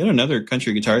another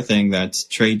country guitar thing that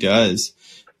Trey does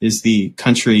is the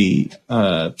country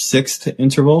sixth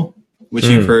interval, which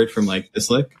you've heard from like this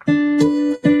lick.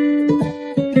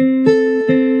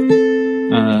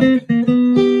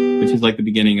 Which is like the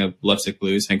beginning of Lovesick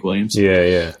Blues, Hank Williams.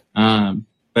 Yeah.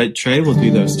 But Trey will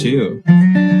do those too.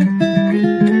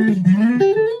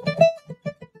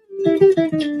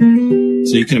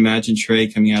 So you can imagine Trey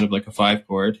coming out of like a 5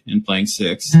 chord and playing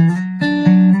 6.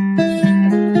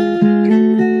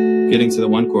 Getting to the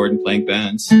 1 chord and playing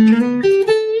bends. And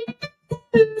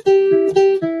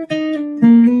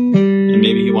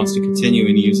maybe he wants to continue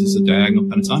and he uses a diagonal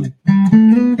pentatonic.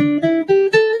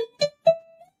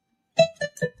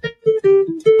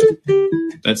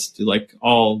 That's like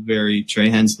all very Trey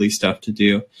Hensley stuff to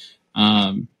do.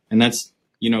 And that's,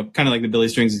 kind of like the Billy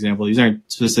Strings example. These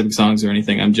aren't specific songs or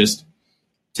anything. I'm just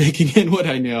taking in what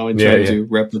I know and trying to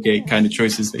replicate kind of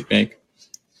choices they make.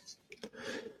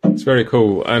 It's very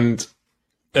cool. And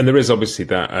there is obviously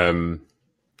that,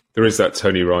 there is that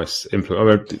Tony Rice influence. I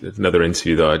remember another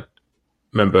interview that I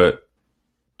remember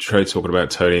Trey talking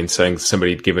about Tony and saying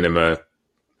somebody had given him a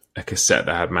cassette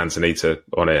that had Manzanita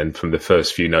on it, and from the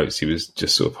first few notes he was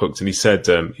just sort of hooked. And he said,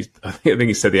 I think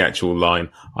he said the actual line,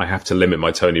 "I have to limit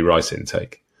my Tony Rice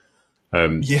intake."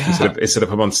 Instead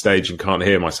of I'm on stage and can't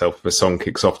hear myself if a song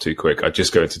kicks off too quick, I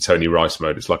just go into Tony Rice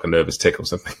mode. It's like a nervous tick or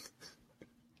something.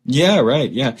 Yeah,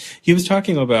 right. Yeah, he was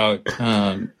talking about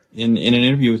in an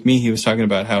interview with me. He was talking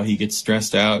about how he gets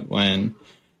stressed out when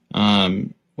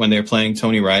they're playing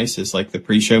Tony Rice as like the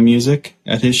pre-show music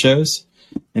at his shows.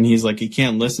 And he's like, he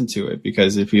can't listen to it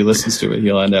because if he listens to it,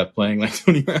 he'll end up playing like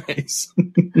Tony Rice.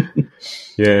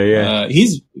 Yeah.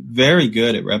 He's very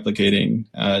good at replicating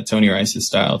Tony Rice's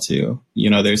style too.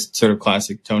 There's sort of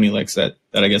classic Tony licks that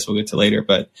I guess we'll get to later,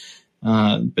 but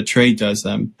Trey does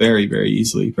them very, very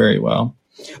easily, very well.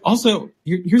 Also,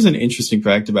 here's an interesting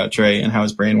fact about Trey and how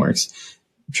his brain works.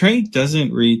 Trey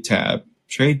doesn't read tab.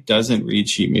 Trey doesn't read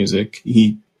sheet music.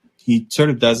 He sort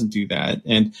of doesn't do that.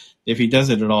 And if he does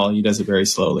it at all, he does it very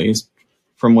slowly,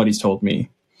 from what he's told me.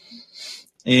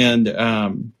 And,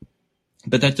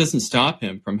 but that doesn't stop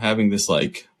him from having this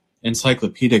like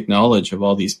encyclopedic knowledge of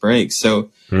all these breaks.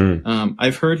 So,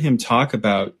 I've heard him talk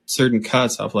about certain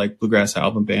cuts off like Bluegrass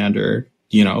Album Band or,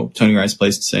 Tony Rice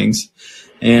Plays and Sings.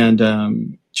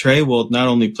 And, Trey will not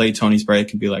only play Tony's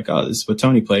break and be like, oh, this is what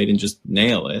Tony played, and just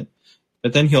nail it.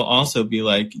 But then he'll also be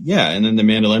like, yeah, and then the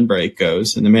mandolin break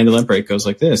goes, and the mandolin break goes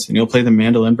like this, and he'll play the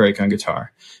mandolin break on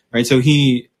guitar, right? So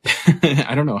he,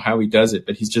 I don't know how he does it,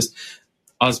 but he's just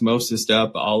osmosised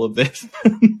up all of this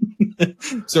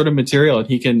sort of material, and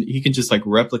he can just like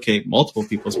replicate multiple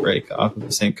people's break off of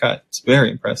the same cut. It's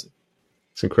very impressive.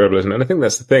 It's incredible, isn't it? And I think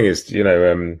that's the thing is,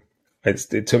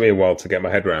 it took me a while to get my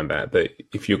head around that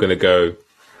if you're going to go,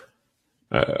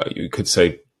 you could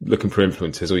say looking for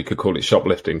influences, or you could call it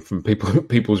shoplifting from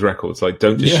people's records. Like,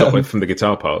 don't just shoplift from the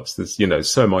guitar parts. There's,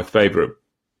 some of my favorite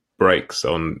breaks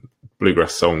on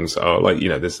bluegrass songs are like,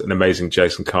 there's an amazing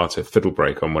Jason Carter fiddle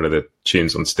break on one of the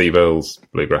tunes on Steve Earle's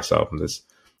bluegrass album. There's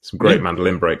some great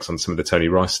mandolin breaks on some of the Tony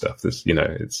Rice stuff. There's,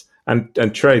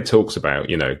 and Trey talks about,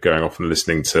 going off and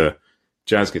listening to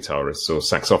jazz guitarists or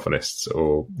saxophonists,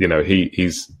 or,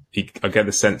 I get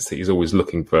the sense that he's always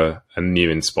looking for a new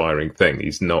inspiring thing.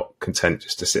 He's not content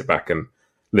just to sit back and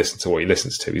listen to what he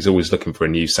listens to. He's always looking for a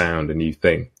new sound, a new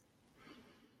thing.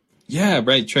 Yeah,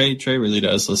 right. Trey really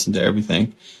does listen to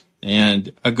everything.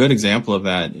 And a good example of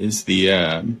that is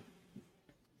the,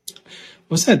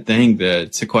 what's that thing, the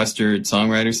sequestered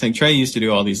songwriters thing? Trey used to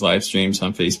do all these live streams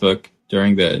on Facebook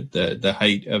during the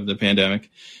height of the pandemic.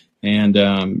 And,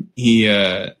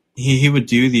 he would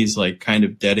do these like kind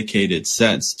of dedicated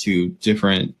sets to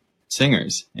different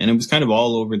singers, and it was kind of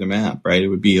all over the map, right? It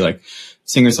would be like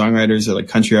singer-songwriters or like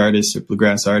country artists or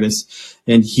bluegrass artists,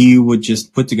 and he would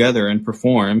just put together and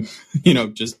perform,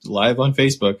 just live on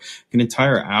Facebook, an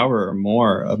entire hour or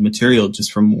more of material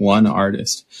just from one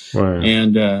artist. Wow.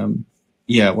 And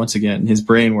once again, his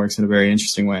brain works in a very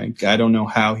interesting way. I don't know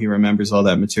how he remembers all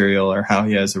that material or how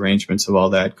he has arrangements of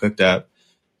all that cooked up.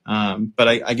 But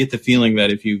I get the feeling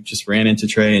that if you just ran into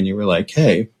Trey and you were like,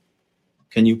 hey,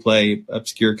 can you play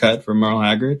Obscure Cut from Merle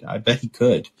Haggard? I bet he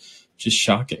could. Just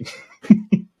shocking.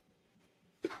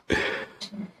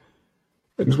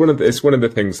 It's one of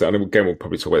the things that, and again, we'll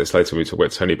probably talk about this later when we talk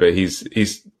about Tony, but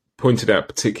he's pointed out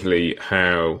particularly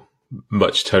how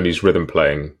much Tony's rhythm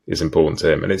playing is important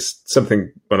to him. And it's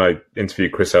something, when I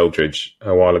interviewed Chris Eldridge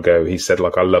a while ago, he said,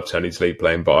 like, I love Tony's lead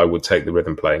playing, but I would take the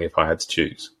rhythm playing if I had to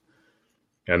choose.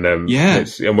 And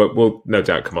and we'll no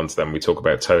doubt come on to them when we talk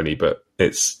about Tony, but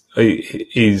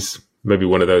he's maybe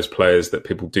one of those players that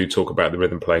people do talk about the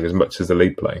rhythm playing as much as the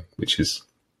lead playing, which is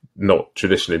not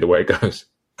traditionally the way it goes.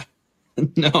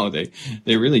 No, they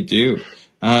really do.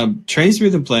 Trey's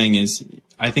rhythm playing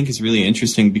I think is really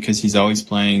interesting because he's always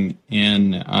playing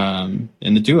in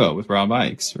the duo with Rob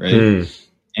Ickes, right?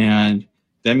 And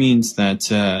that means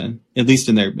that at least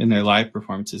in their live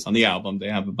performances on the album, they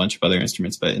have a bunch of other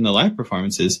instruments, but in the live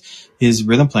performances, his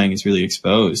rhythm playing is really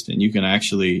exposed, and you can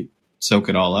actually soak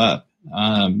it all up.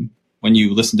 When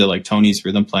you listen to like Tony's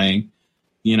rhythm playing,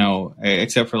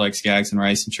 except for like Skaggs and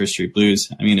Rice and Church Street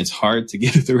Blues, I mean, it's hard to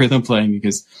get the rhythm playing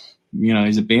because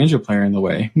he's a banjo player in the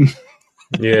way.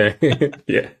 yeah.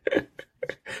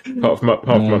 Apart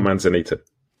from my manzanita.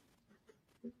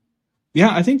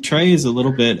 Yeah, I think Trey is a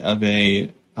little bit of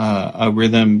a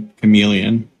rhythm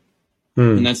chameleon,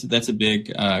 and that's a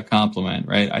big compliment,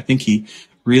 right? I think he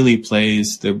really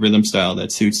plays the rhythm style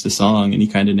that suits the song, and he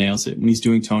kind of nails it. When he's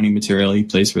doing Tony material, he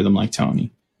plays rhythm like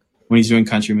Tony. When he's doing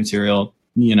country material,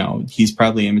 he's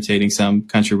probably imitating some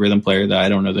country rhythm player that I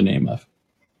don't know the name of.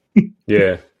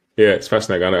 Yeah, it's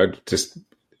fascinating. I just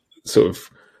sort of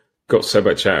got so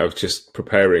much out of just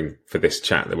preparing for this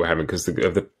chat that we're having because of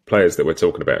the players that we're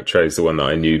talking about. Trey's the one that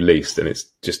I knew least, and it's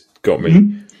just got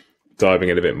me diving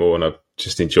in a bit more, and I've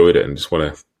just enjoyed it and just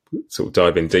want to sort of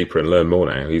dive in deeper and learn more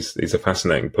now. He's a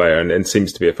fascinating player and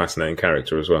seems to be a fascinating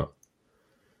character as well.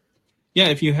 Yeah,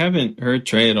 if you haven't heard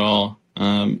Trey at all,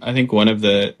 I think one of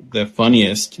the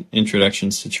funniest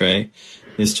introductions to Trey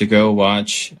is to go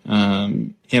watch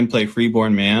him play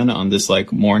Freeborn Man on this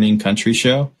like morning country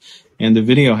show. And the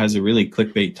video has a really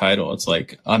clickbait title. It's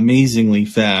like amazingly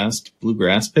fast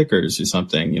bluegrass pickers or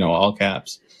something, all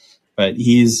caps. But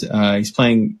he's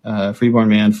playing Freeborn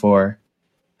Man for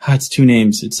it's two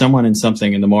names. It's someone and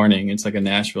something in the morning. It's like a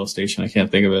Nashville station. I can't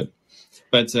think of it.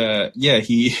 But yeah,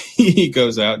 he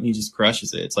goes out and he just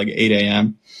crushes it. It's like 8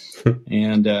 a.m.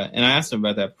 and I asked him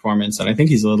about that performance, and I think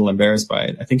he's a little embarrassed by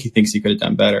it. I think he thinks he could have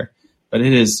done better. But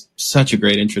it is such a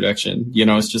great introduction. You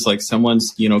know, it's just like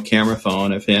someone's, camera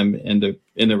phone of him in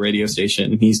the radio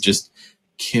station, and he's just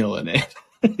killing it.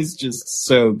 It's just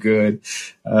so good.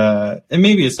 And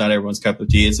maybe it's not everyone's cup of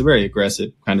tea. It's a very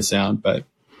aggressive kind of sound, but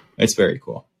it's very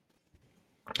cool.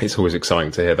 It's always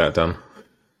exciting to hear that done.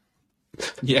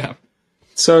 Yeah.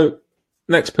 So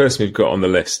next person we've got on the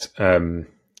list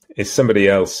is somebody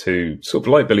else who sort of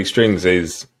like Billy Strings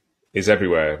is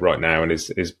everywhere right now and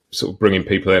is sort of bringing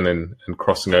people in and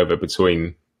crossing over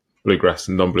between bluegrass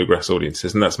and non-bluegrass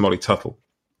audiences, and that's Molly Tuttle.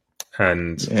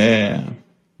 And,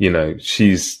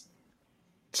 she's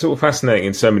sort of fascinating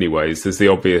in so many ways. There's the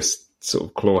obvious sort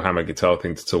of claw hammer guitar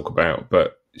thing to talk about,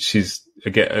 but she's,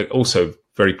 again, also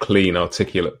very clean,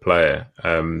 articulate player,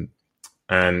 and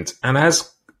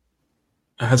has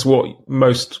what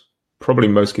most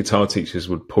guitar teachers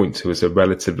would point to as a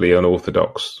relatively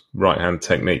unorthodox right-hand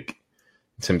technique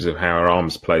in terms of how her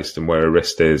arm's placed and where her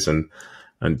wrist is, and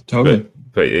totally.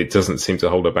 But it doesn't seem to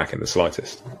hold her back in the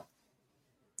slightest.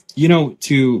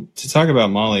 To talk about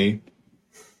Molly,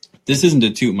 this isn't to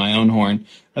toot my own horn.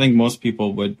 I think most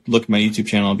people would look at my YouTube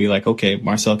channel and be like, okay,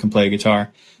 Marcel can play a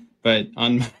guitar. But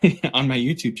on my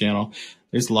YouTube channel,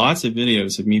 there's lots of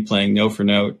videos of me playing note for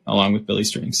note along with Billy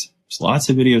Strings. There's lots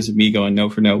of videos of me going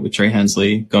note for note with Trey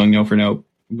Hensley, going note for note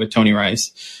with Tony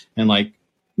Rice, and like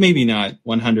maybe not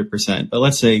 100%, but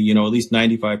let's say, at least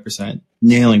 95%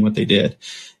 nailing what they did.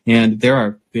 And there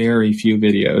are very few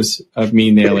videos of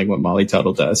me nailing what Molly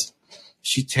Tuttle does.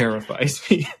 She terrifies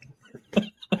me.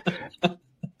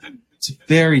 It's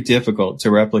very difficult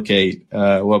to replicate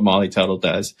what Molly Tuttle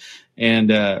does.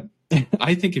 And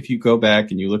I think if you go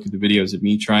back and you look at the videos of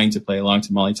me trying to play along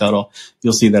to Molly Tuttle,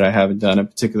 you'll see that I haven't done a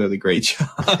particularly great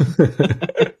job.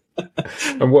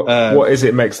 And what is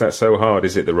it makes that so hard?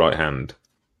 Is it the right hand?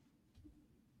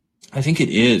 I think it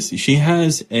is. She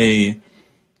has a,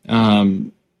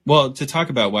 to talk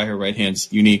about why her right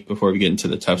hand's unique before we get into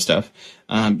the tough stuff.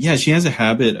 She has a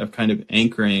habit of kind of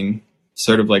anchoring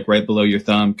sort of like right below your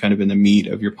thumb, kind of in the meat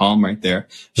of your palm right there.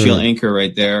 She'll anchor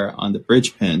right there on the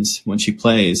bridge pins when she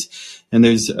plays. And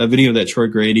there's a video that Troy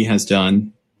Grady has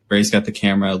done where he's got the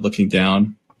camera looking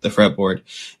down the fretboard.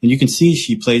 And you can see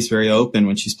she plays very open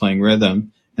when she's playing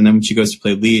rhythm. And then when she goes to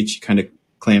play lead, she kind of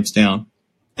clamps down.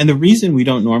 And the reason we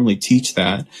don't normally teach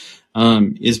that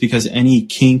is because any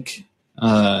kink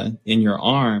in your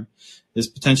arm is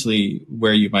potentially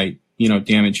where you might,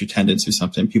 damage your tendons or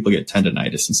something. People get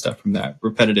tendonitis and stuff from that.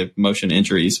 Repetitive motion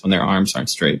injuries when their arms aren't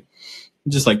straight.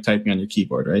 Just like typing on your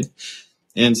keyboard, right?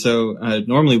 And so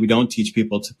normally we don't teach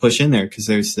people to push in there because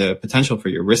there's the potential for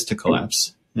your wrist to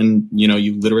collapse. And,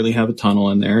 you literally have a tunnel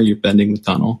in there. You're bending the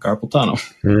tunnel, carpal tunnel.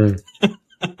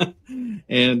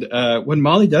 And when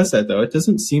Molly does that, though, it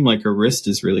doesn't seem like her wrist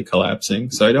is really collapsing.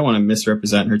 So I don't want to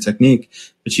misrepresent her technique,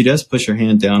 but she does push her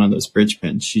hand down on those bridge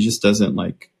pins. She just doesn't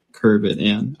curve it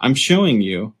in. I'm showing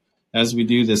you as we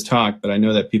do this talk, but I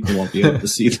know that people won't be able to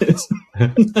see this.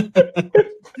 But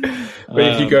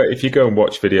if you go and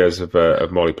watch videos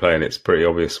of Molly playing, it's pretty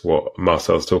obvious what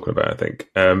Marcel's talking about, I think.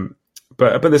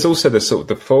 But there's also the sort of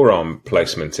the forearm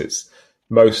placement. It's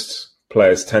most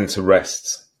players tend to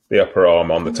rest the upper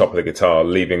arm on the top of the guitar,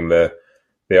 leaving the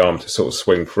arm to sort of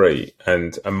swing free.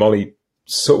 And Molly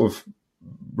sort of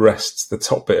rests the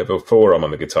top bit of her forearm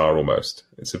on the guitar almost.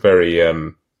 It's a very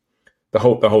the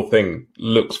whole thing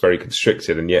looks very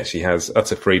constricted, and yet she has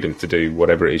utter freedom to do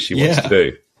whatever it is she wants to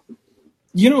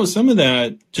do. Some of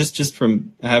that just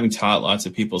from having taught lots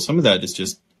of people, some of that is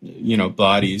just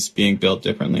bodies being built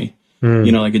differently.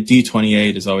 Like a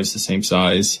D28 is always the same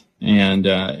size, and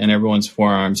everyone's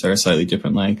forearms are a slightly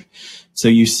different length. So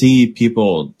you see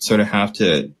people sort of have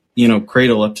to,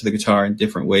 cradle up to the guitar in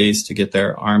different ways to get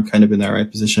their arm kind of in that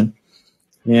right position.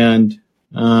 And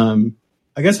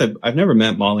I guess I've never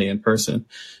met Molly in person,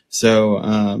 so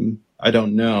I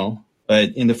don't know.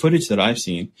 But in the footage that I've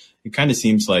seen, it kind of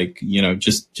seems like,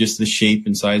 just the shape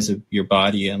and size of your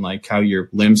body and like how your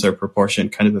limbs are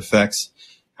proportioned kind of affects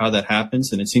how that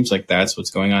happens. And it seems like that's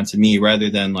what's going on to me rather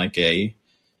than like a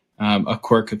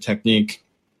quirk of technique.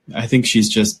 I think she's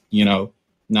just,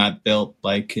 not built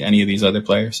like any of these other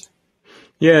players.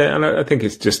 Yeah. And I think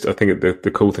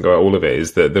the cool thing about all of it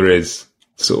is that there is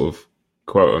sort of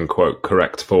quote unquote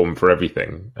correct form for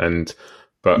everything.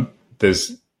 But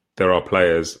there are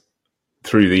players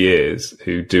through the years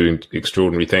who do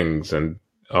extraordinary things and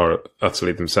are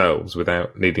utterly themselves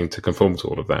without needing to conform to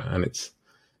all of that. And it's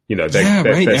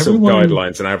they're sort of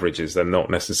guidelines and averages. They're not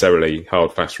necessarily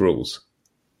hard, fast rules.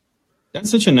 That's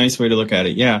such a nice way to look at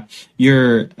it. Yeah.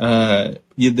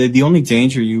 The only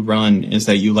danger you run is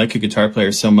that you like a guitar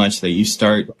player so much that you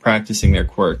start practicing their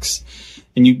quirks.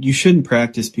 And you shouldn't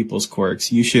practice people's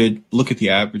quirks. You should look at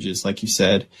the averages, like you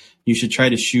said. You should try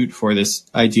to shoot for this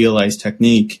idealized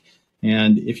technique.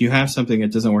 And if you have something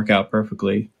that doesn't work out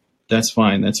perfectly, that's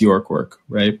fine. That's your quirk,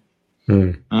 right?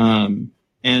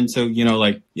 And so,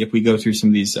 like if we go through some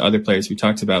of these other players we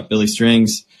talked about, Billy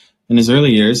Strings, in his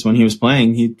early years when he was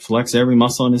playing, he'd flex every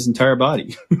muscle in his entire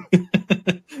body.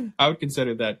 I would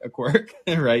consider that a quirk,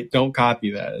 right? Don't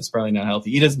copy that. It's probably not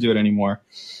healthy. He doesn't do it anymore.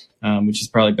 Which is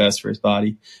probably best for his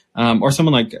body. Or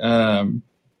someone like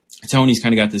Tony's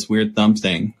kind of got this weird thumb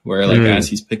thing where, like, as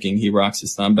he's picking, he rocks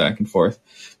his thumb back and forth.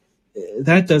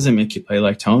 That doesn't make you play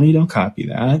like Tony. Don't copy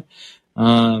that.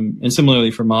 And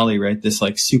similarly for Molly, right, this,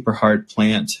 like, super hard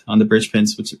plant on the bridge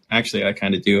pins, which actually I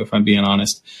kind of do, if I'm being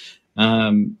honest,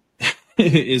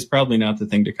 is probably not the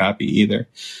thing to copy either.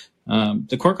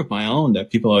 The quirk of my own that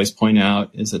people always point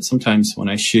out is that sometimes when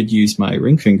I should use my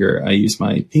ring finger, I use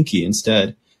my pinky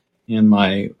instead in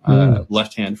my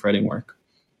left-hand fretting work.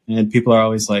 And people are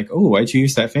always like, oh, why'd you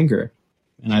use that finger?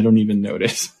 And I don't even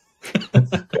notice.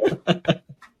 That's the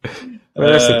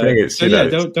thing. It's,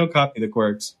 don't copy the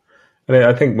quirks.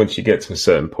 I think once you get to a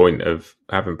certain point of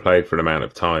having played for an amount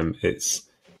of time,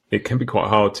 it can be quite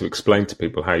hard to explain to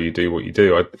people how you do what you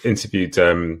do. I interviewed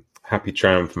Happy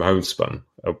Tram from Homespun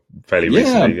fairly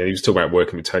recently. And he was talking about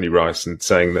working with Tony Rice and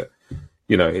saying that,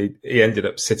 he ended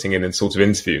up sitting in and sort of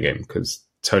interviewing him because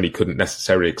Tony couldn't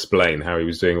necessarily explain how he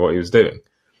was doing what he was doing.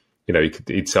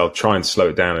 He'd say, I'll try and slow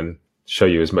it down and show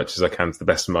you as much as I can to the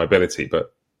best of my ability,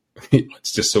 but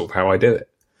it's just sort of how I did it.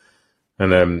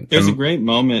 And there's a great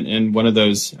moment in one of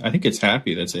those, I think it's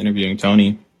Happy that's interviewing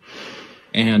Tony.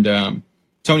 And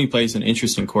Tony plays an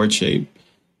interesting chord shape.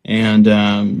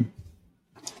 And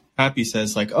Happy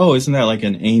says, like, oh, isn't that like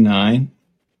an A9?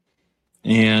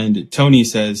 And Tony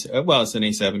says, well, it's an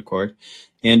A7 chord.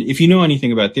 And if you know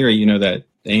anything about theory, you know that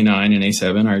A9 and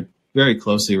A7 are very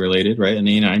closely related, right? An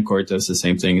A9 chord does the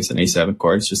same thing as an A7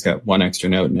 chord. It's just got one extra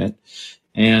note in it.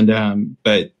 And,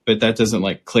 but that doesn't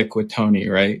like click with Tony,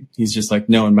 right? He's just like,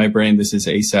 no, in my brain, this is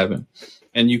A7.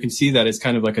 And you can see that it's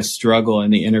kind of like a struggle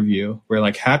in the interview where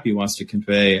like Happy wants to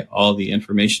convey all the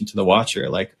information to the watcher,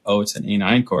 like, oh, it's an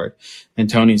A9 chord. And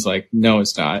Tony's like, no,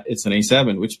 it's not. It's an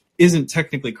A7, which isn't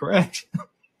technically correct.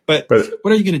 But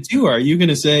what are you going to do? Are you going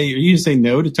to say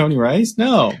no to Tony Rice?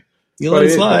 No, you let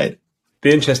it slide.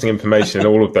 The interesting information in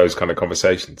all of those kind of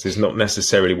conversations is not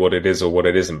necessarily what it is or what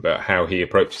it isn't, but how he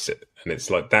approaches it. And it's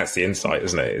like, that's the insight,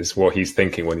 isn't it? Is what he's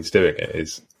thinking when he's doing it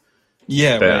is.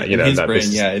 Yeah, that, right. His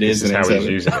brain, it is. This is how he's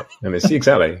using it. And it's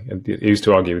exactly. And he used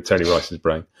to argue with Tony Rice's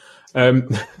brain.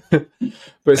 But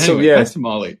anyway, so, yeah. Back to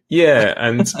Molly. Yeah.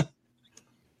 And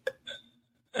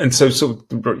so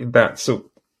sort of that sort of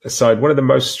aside, one of the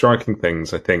most striking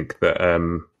things I think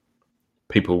that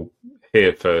people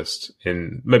hear first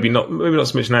in maybe not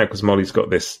so much now because Molly's got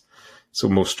this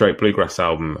sort of more straight bluegrass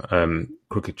album,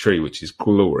 Crooked Tree, which is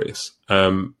glorious.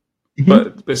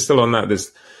 But still on that,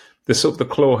 there's sort of the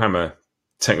claw hammer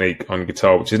technique on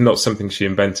guitar, which is not something she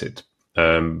invented.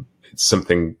 It's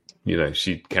something,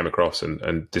 she came across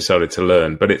and decided to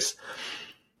learn, but it's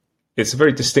a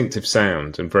very distinctive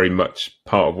sound and very much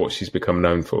part of what she's become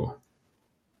known for.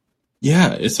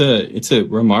 Yeah, it's a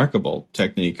remarkable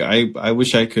technique. I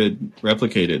wish I could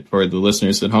replicate it for the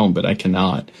listeners at home, but I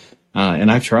cannot.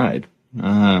 And I've tried.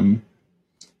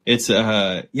 It's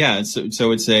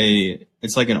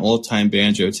like an old time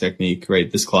banjo technique,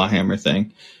 right? This claw hammer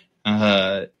thing.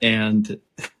 And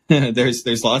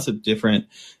there's lots of different,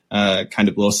 kind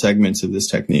of little segments of this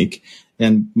technique.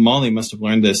 And Molly must have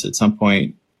learned this at some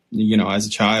point, as a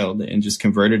child and just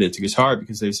converted it to guitar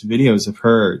because there's videos of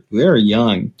her very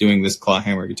young doing this claw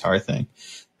hammer guitar thing.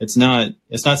 It's not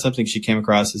something she came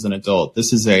across as an adult.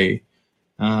 This is a,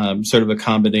 sort of a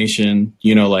combination,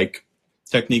 like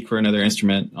technique for another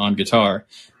instrument on guitar,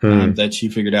 that she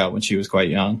figured out when she was quite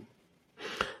young.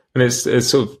 And it's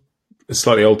sort of a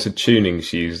slightly altered tuning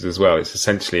she used as well. It's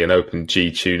essentially an open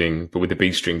G tuning, but with the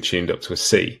B string tuned up to a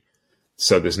C.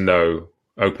 So there's no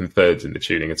open thirds in the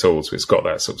tuning at all, so it's got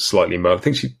that sort of slightly I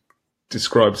think she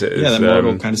describes it as that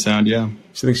modal kind of sound. Yeah,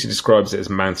 I think she describes it as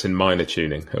mountain minor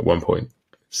tuning at one point.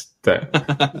 It's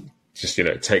that just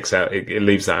it takes out it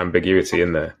leaves that ambiguity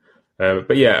in there.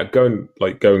 But yeah, go and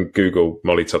Google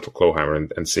Molly Tuttle clawhammer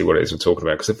and see what it is we're talking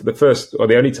about. Because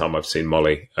the only time I've seen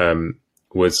Molly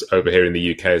was over here in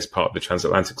the UK as part of the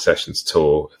Transatlantic Sessions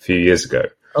tour a few years ago.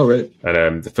 Oh, right.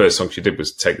 And the first song she did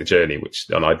was Take the Journey,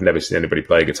 and I'd never seen anybody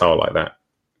play a guitar like that.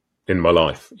 in my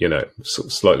life. You know, sort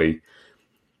of slightly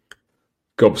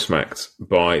gobsmacked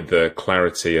by the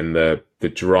clarity and the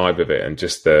drive of it, and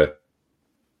just the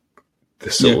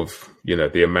sort of, you know,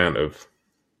 the amount of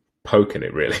poke in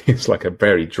it. Really, it's like a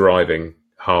very driving,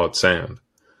 hard sound.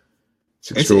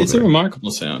 It's a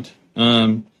remarkable sound.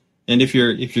 And if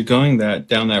you're going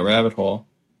down that rabbit hole,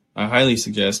 I highly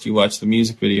suggest you watch the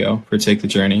music video for "Take the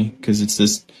Journey," because it's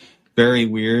this very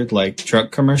weird, like,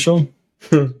 truck commercial.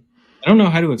 I don't know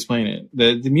how to explain it.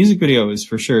 The music video is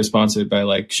for sure sponsored by,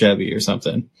 like, Chevy or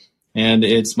something. And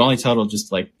it's Molly Tuttle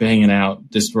just, like, banging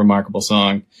out this remarkable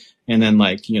song. And then,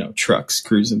 like, you know, trucks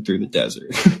cruising through the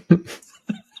desert.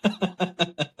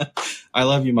 I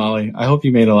love you, Molly. I hope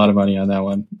you made a lot of money on that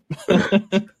one.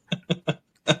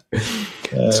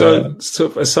 So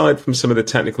aside from some of the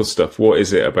technical stuff, what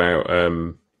is it about,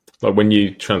 like when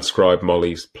you transcribe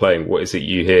Molly's playing, what is it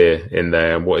you hear in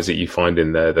there, and what is it you find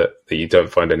in there that you don't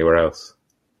find anywhere else?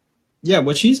 Yeah,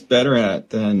 what she's better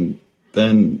at than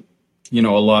you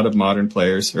know, a lot of modern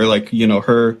players, or, like, you know,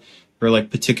 her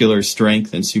like particular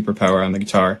strength and superpower on the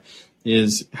guitar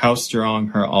is how strong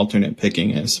her alternate picking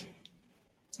is.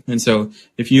 And so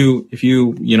if you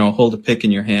know, hold a pick in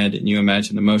your hand and you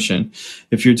imagine the motion,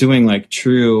 if you're doing, like,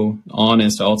 true,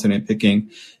 honest alternate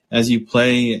picking, as you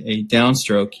play a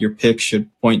downstroke, your pick should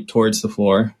point towards the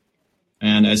floor.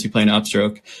 And as you play an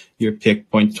upstroke, your pick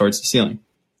points towards the ceiling.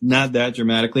 Not that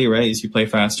dramatically, right? As you play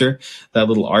faster, that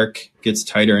little arc gets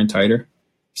tighter and tighter.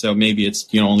 So maybe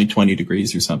it's, you know, only 20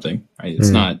 degrees or something, right? It's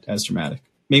not as dramatic.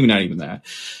 Maybe not even that.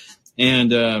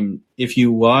 And if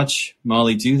you watch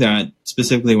Molly do that,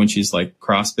 specifically when she's, like,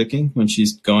 cross-picking, when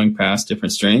she's going past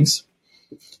different strings,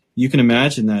 you can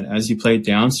imagine that as you play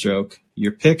downstroke,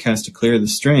 your pick has to clear the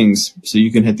strings so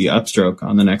you can hit the upstroke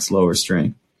on the next lower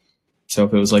string. So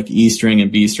if it was like E string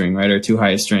and B string, right, our two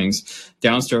highest strings,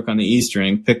 downstroke on the E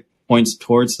string, pick points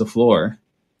towards the floor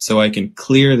so I can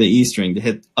clear the E string to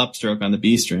hit upstroke on the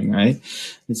B string, right?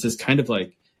 It's this kind of,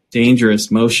 like, dangerous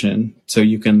motion so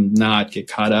you can not get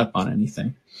caught up on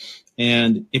anything.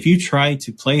 And if you try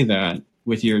to play that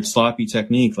with your sloppy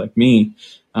technique like me,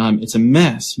 it's a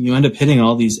mess. You end up hitting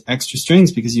all these extra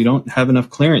strings because you don't have enough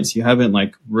clearance. You haven't,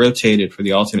 like, rotated for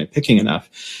the alternate picking enough.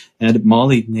 And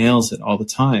Molly nails it all the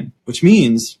time, which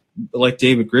means, like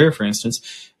David Greer, for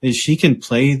instance, is she can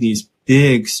play these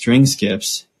big string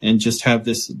skips and just have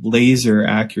this laser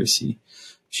accuracy.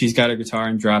 She's got her guitar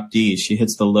in drop D. She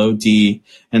hits the low D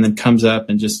and then comes up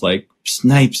and just, like,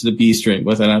 snipes the B string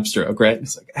with an upstroke, right?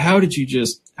 It's like, how did you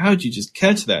just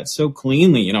catch that so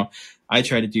cleanly? You know, I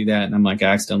try to do that and I'm, like,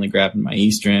 accidentally grabbing my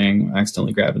E string,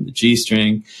 accidentally grabbing the G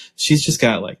string. She's just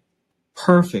got, like,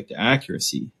 perfect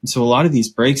accuracy. And so a lot of these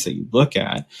breaks that you look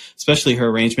at, especially her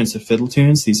arrangements of fiddle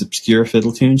tunes, these obscure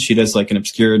fiddle tunes, she does, like, an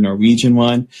obscure Norwegian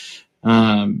one,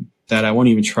 that I won't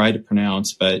even try to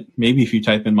pronounce, but maybe if you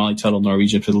type in Molly Tuttle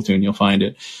Norwegian fiddle tune, you'll find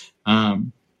it.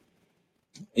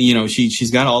 You know,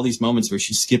 she's got all these moments where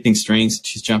she's skipping strings,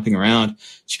 she's jumping around.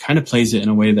 She kind of plays it in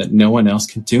a way that no one else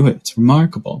can do it. It's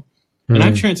remarkable. And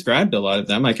I've transcribed a lot of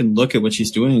them. I can look at what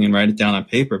she's doing and write it down on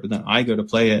paper, but then I go to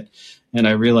play it and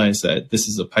I realize that this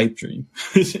is a pipe dream.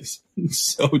 It's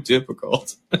so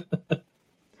difficult.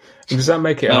 Does that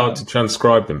make it hard to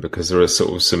transcribe them because there are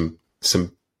sort of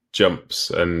some jumps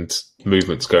and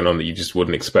movements going on that you just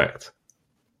wouldn't expect?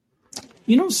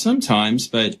 You know, sometimes,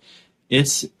 but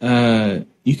it's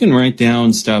you can write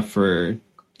down stuff that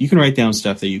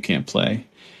you can't play.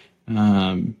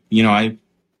 You know, I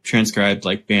transcribed,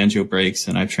 like, banjo breaks,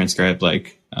 and I've transcribed,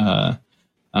 like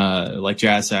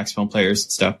jazz saxophone players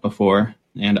and stuff before,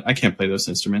 and I can't play those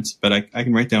instruments, but I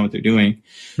can write down what they're doing.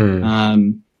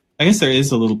 I guess there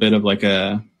is a little bit of like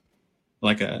a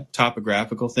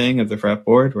topographical thing of the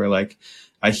fretboard where, like,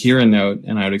 I hear a note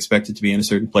and I would expect it to be in a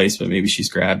certain place, but maybe she's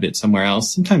grabbed it somewhere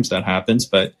else. Sometimes that happens,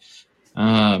 but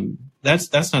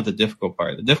that's not the difficult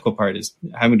part. The difficult part is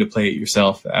having to play it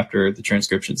yourself after the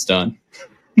transcription's done.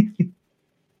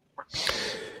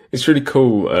 It's really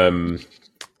cool.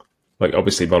 Like,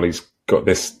 obviously Molly's got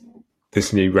this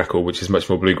new record, which is much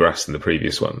more bluegrass than the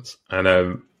previous ones.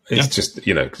 And it's just,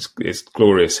 you know, it's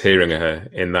glorious hearing her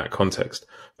in that context.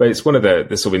 But it's one of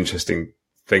the sort of interesting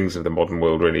things of the modern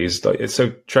world, really, is like, so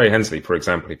Trey Hensley, for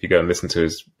example, if you go and listen to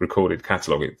his recorded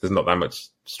catalogue, there's not that much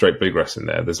straight bluegrass in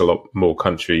there. There's a lot more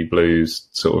country, blues,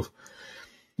 sort of.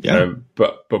 Yeah.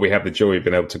 But we have the joy of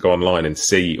being able to go online and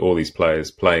see all these players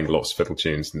playing lots of fiddle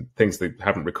tunes and things they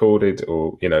haven't recorded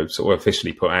or, you know, sort of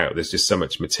officially put out. There's just so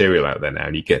much material out there now,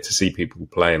 and you get to see people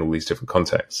play in all these different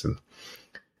contexts. And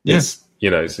it's, you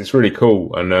know, it's really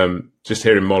cool. And just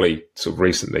hearing Molly sort of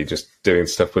recently just doing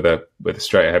stuff with a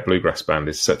straight ahead bluegrass band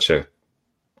is such a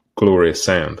glorious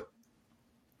sound.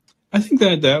 I think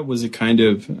that was a kind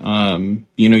of,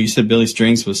 you said Billy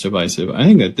Strings was divisive. I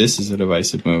think that this is a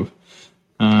divisive move.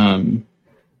 And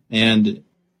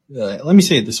let me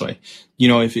say it this way.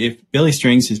 If Billy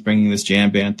Strings is bringing this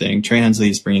jam band thing, Trey Hensley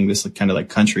is bringing this kind of like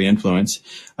country influence.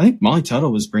 I think Molly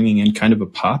Tuttle was bringing in kind of a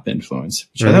pop influence,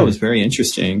 which I thought was very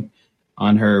interesting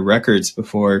on her records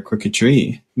before Crooked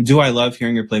Tree. Do I love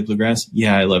hearing her play bluegrass?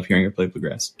 Yeah, I love hearing her play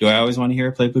bluegrass. Do I always want to hear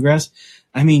her play bluegrass?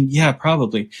 I mean, yeah,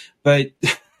 probably. But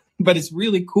it's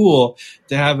really cool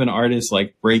to have an artist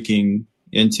like breaking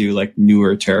into like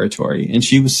newer territory. And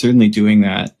she was certainly doing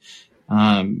that.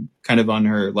 Kind of on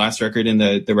her last record and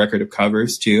the record of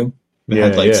covers too. It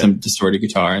had like some distorted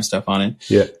guitar and stuff on it.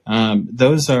 Yeah.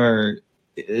 Those are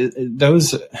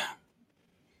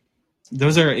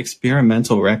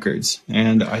experimental records.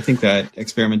 And I think that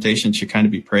experimentation should kind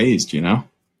of be praised, Yeah,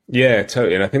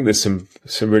 totally. And I think there's some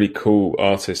really cool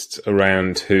artists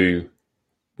around who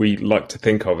we like to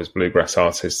think of as bluegrass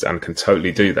artists and can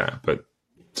totally do that, but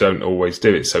don't always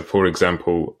do it. So, for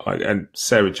example, and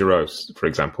Sarah Jarosz, for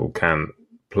example, can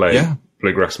play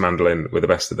bluegrass mandolin with the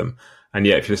best of them. And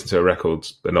yet, if you listen to her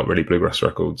records, they're not really bluegrass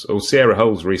records. Or Sierra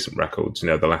Hull's recent records,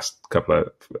 the last couple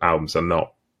of albums are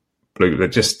not blue. They're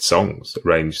just songs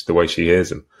arranged the way she hears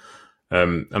them.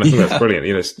 And I think that's brilliant.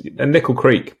 And Nickel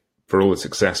Creek, for all the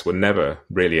success, were never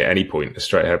really at any point a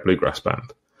straight-ahead bluegrass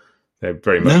band. They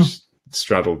very much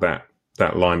straddled that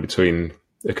line between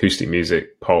acoustic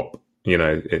music, pop.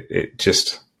 It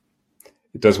does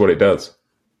what it does.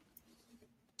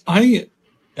 I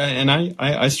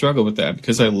struggle with that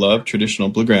because I love traditional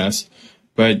bluegrass,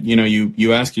 but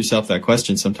you ask yourself that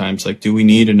question sometimes, like, do we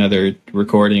need another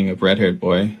recording of Red Haired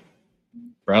Boy?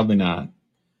 Probably not.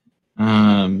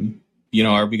 Are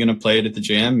we going to play it at the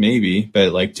jam? Maybe,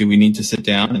 but like, do we need to sit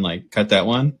down and like cut that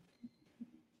one?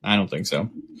 I don't think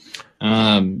so.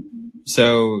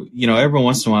 So, every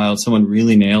once in a while, someone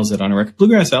really nails it on a record.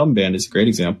 Bluegrass Album Band is a great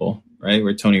example, right?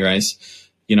 Where Tony Rice,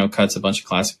 cuts a bunch of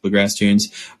classic bluegrass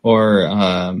tunes, or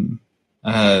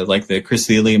like the Chris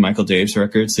Thile and Michael Daves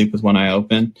record, Sleep with One Eye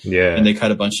Open. Yeah. And they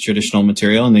cut a bunch of traditional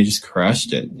material and they just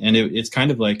crushed it. And it's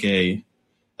kind of like a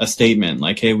statement,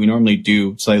 like, hey, we normally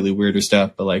do slightly weirder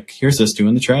stuff, but like, here's us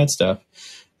doing the trad stuff.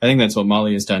 I think that's what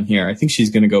Molly has done here. I think she's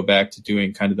going to go back to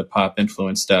doing kind of the pop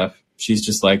influence stuff. She's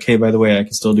just like, hey, by the way, I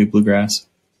can still do bluegrass.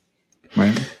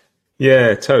 Right.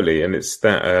 Yeah, totally. And it's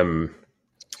that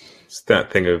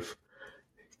thing of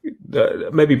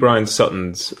maybe Brian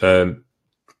Sutton's Not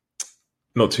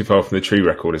Too Far From the Tree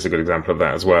record is a good example of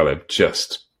that as well. Of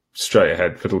just straight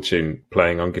ahead fiddle tune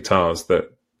playing on guitars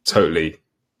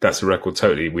that's a record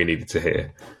totally we needed to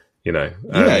hear, And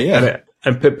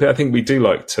I think we do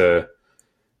like to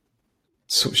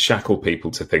sort of shackle people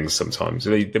to things sometimes.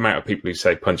 The amount of people who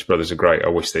say Punch Brothers are great, I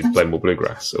wish they'd play more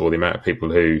bluegrass, or the amount of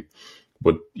people who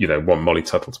would, want Molly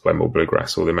Tuttle to play more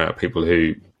bluegrass, or the amount of people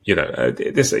who,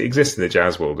 this exists in the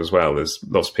jazz world as well. There's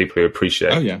lots of people who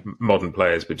appreciate modern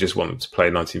players, but just want them to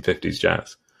play 1950s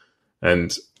jazz.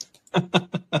 And,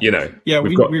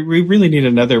 we really need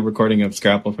another recording of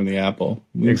Scrapple from the Apple.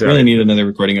 We really need another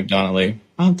recording of Donna Lee.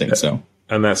 I don't think so.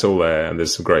 And that's all there. And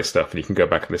there's some great stuff, and you can go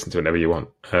back and listen to it whenever you want.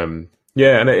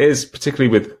 Yeah, and it is, particularly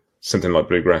with something like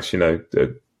bluegrass, a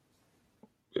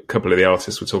couple of the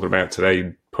artists we're talking about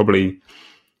today, probably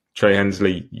Trey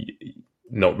Hensley,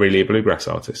 not really a bluegrass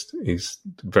artist. He's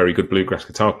a very good bluegrass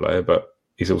guitar player, but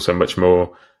he's also much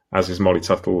more, as is Molly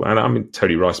Tuttle. And I mean,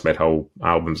 Tony Rice made whole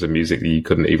albums of music that you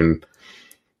couldn't even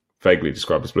vaguely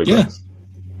describe as bluegrass.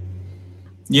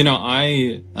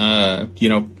 Yeah.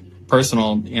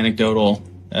 Personal anecdotal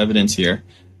evidence here.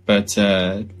 But,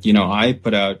 I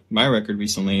put out my record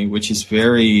recently, which is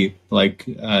very like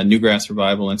Newgrass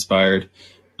Revival inspired.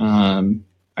 I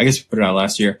guess we put it out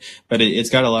last year, but it's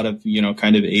got a lot of,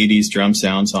 kind of 80s drum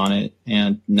sounds on it,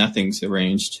 and nothing's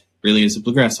arranged really as a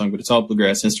bluegrass song, but it's all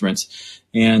bluegrass instruments.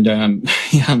 And,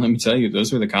 let me tell you,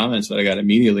 those were the comments that I got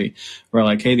immediately, were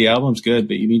like, hey, the album's good,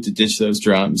 but you need to ditch those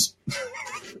drums.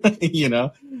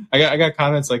 I got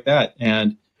comments like that.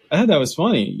 And I thought that was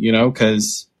funny,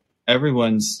 cause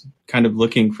everyone's kind of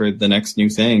looking for the next new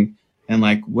thing. And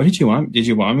like, what did you want? Did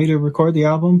you want me to record the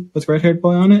album with Red Haired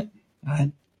Boy on it?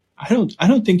 I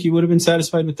don't think you would have been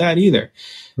satisfied with that either.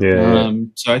 Yeah.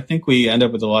 So I think we end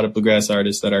up with a lot of bluegrass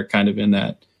artists that are kind of in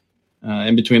that,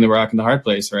 in between the rock and the hard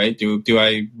place, right? Do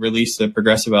I release the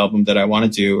progressive album that I want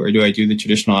to do, or do I do the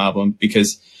traditional album?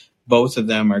 Because both of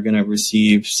them are going to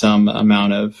receive some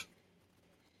amount of,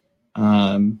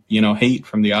 hate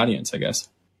from the audience, I guess.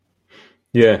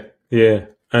 Yeah. Yeah.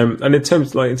 And in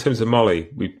terms of Molly,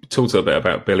 we talked a little bit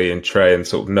about Billy and Trey and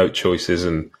sort of note choices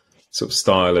and sort of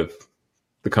style of,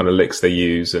 the kind of licks they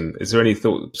use? And is there any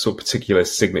sort of particular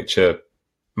signature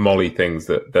Molly things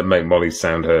that make Molly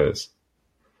sound hers?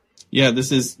 Yeah,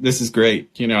 this is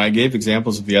great. I gave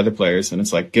examples of the other players, and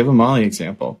it's like, give a Molly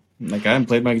example. Like, I haven't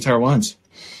played my guitar once.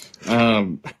 Yeah,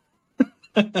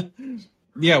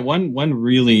 one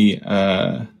really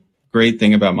great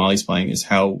thing about Molly's playing is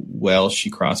how well she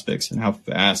cross-picks and how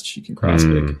fast she can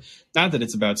cross-pick. Not that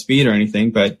it's about speed or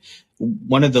anything, but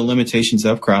one of the limitations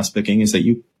of cross-picking is that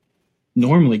you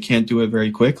normally can't do it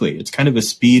very quickly. It's kind of a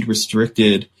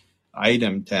speed-restricted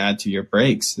item to add to your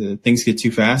breaks. Things get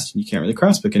too fast and you can't really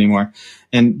cross-pick anymore.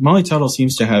 And Molly Tuttle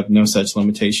seems to have no such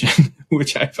limitation,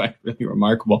 which I find really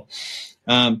remarkable.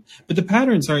 But the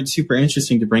patterns aren't super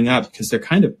interesting to bring up because they're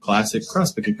kind of classic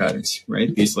cross-picking patterns,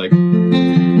 right? These like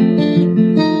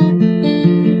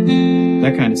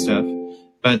that kind of stuff.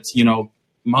 But,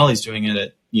 Molly's doing it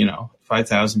at,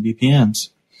 5,000 BPMs.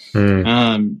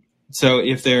 So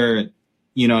if there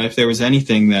was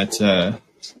anything that,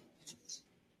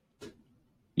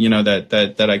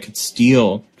 that I could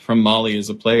steal from Molly as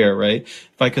a player, right?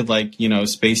 If I could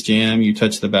Space Jam, you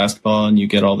touch the basketball and you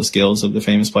get all the skills of the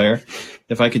famous player.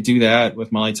 If I could do that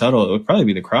with Molly Tuttle, it would probably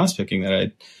be the cross picking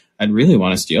that I'd really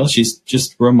want to steal. She's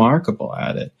just remarkable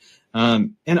at it.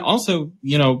 And also,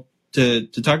 to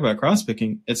talk about cross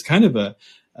picking, it's kind of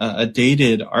a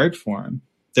dated art form.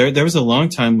 There was a long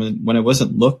time when it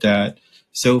wasn't looked at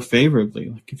so favorably.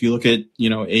 Like if you look at,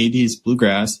 80s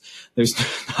bluegrass, there's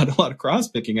not a lot of cross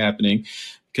picking happening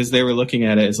because they were looking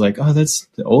at it as like, oh, that's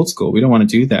the old school. We don't want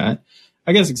to do that.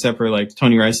 I guess except for like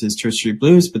Tony Rice's Church Street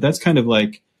Blues, but that's kind of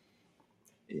like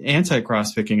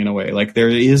anti-cross picking in a way. Like there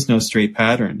is no straight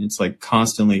pattern. It's like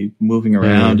constantly moving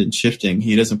around and shifting.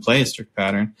 He doesn't play a strict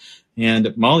pattern.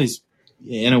 And Molly's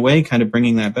in a way kind of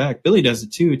bringing that back. Billy does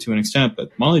it too, to an extent,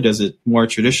 but Molly does it more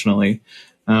traditionally,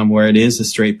 where it is a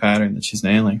straight pattern that she's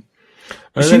nailing.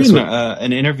 She did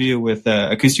an interview with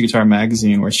Acoustic Guitar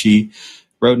Magazine where she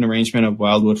wrote an arrangement of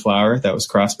Wildwood Flower that was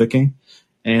cross-picking.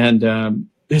 And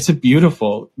it's a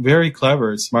beautiful, very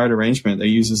clever, smart arrangement that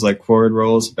uses like forward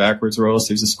rolls, backwards rolls.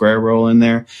 There's a square roll in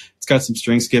there. It's got some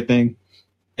string skipping.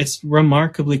 It's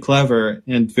remarkably clever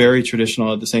and very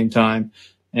traditional at the same time.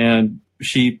 And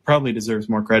she probably deserves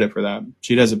more credit for that.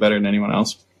 She does it better than anyone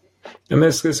else. And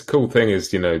this cool thing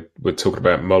is, we're talking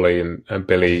about Molly and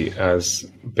Billy as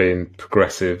being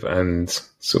progressive and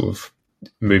sort of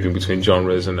moving between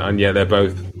genres. And yeah, they're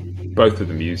both of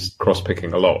them use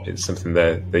cross-picking a lot. It's something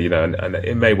that and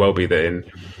it may well be that in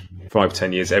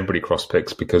 5-10 years, everybody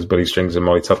cross-picks because Billy Strings and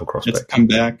Molly Tuttle cross-pick. It's come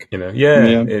back.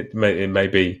 Yeah. It may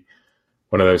be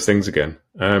one of those things again.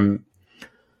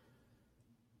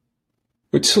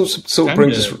 Which sort of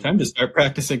brings us... Time to start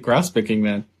practicing cross-picking,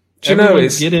 then. Do you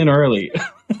get in early.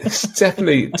 It's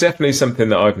definitely something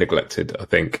that I've neglected, I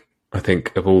think. I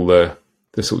think of all the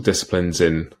sort of disciplines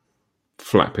in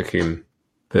flat picking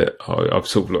that I've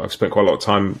spent quite a lot of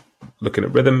time looking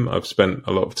at rhythm. I've spent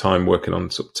a lot of time working on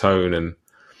sort of tone and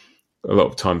a lot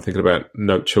of time thinking about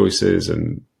note choices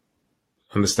and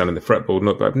understanding the fretboard.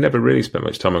 But I've never really spent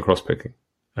much time on cross picking.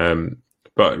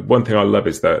 But one thing I love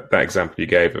is that example you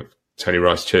gave of Tony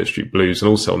Rice Church Street Blues, and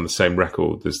also on the same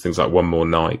record there's things like One More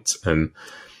Night, and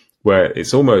where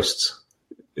it's almost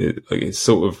it's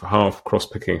sort of half cross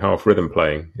picking, half rhythm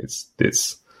playing. It's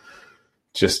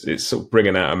sort of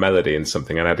bringing out a melody and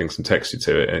something and adding some texture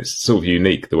to it, and it's sort of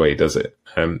unique the way he does it,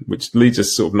 which leads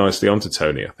us sort of nicely onto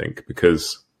Tony, I think,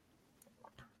 because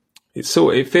it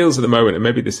feels at the moment, and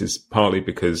maybe this is partly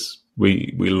because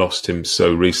we lost him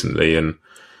so recently, and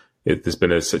there's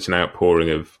been such an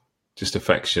outpouring of just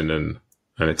affection and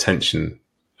attention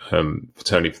for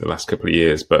Tony for the last couple of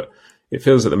years. But it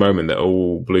feels at the moment that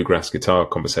all bluegrass guitar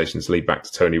conversations lead back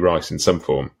to Tony Rice in some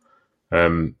form.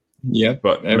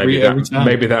 But maybe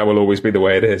that will always be the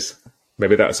way it is.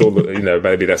 Maybe that's all.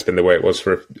 Maybe that's been the way it was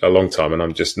for a long time, and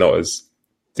I'm just not as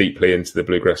deeply into the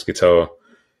bluegrass guitar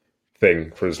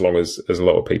thing for as long as a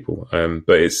lot of people.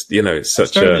 But it's it's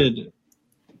such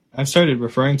I've started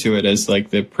referring to it as like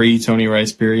the pre-Tony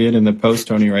Rice period and the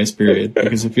post-Tony Rice period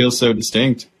because it feels so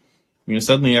distinct.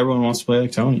 Suddenly everyone wants to play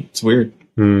like Tony. It's weird.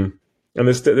 And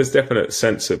there's definite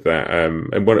sense of that.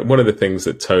 And one of the things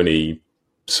that Tony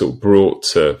sort of brought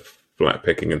to flat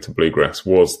picking and to bluegrass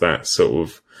was that sort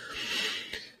of,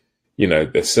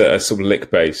 this sort of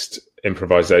lick-based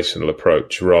improvisational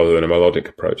approach rather than a melodic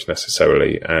approach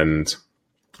necessarily. And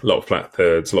a lot of flat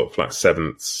thirds, a lot of flat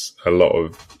sevenths, a lot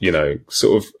of,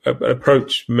 sort of an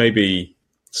approach maybe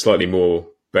slightly more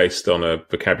based on a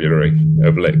vocabulary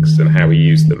of licks and how he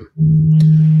used them.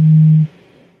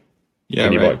 Yeah,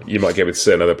 and you might get with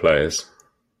certain other players.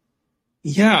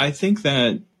 Yeah, I think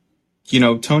that,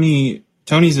 Tony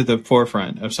Tony's at the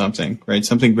forefront of something, right?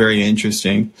 Something very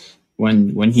interesting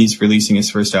when he's releasing his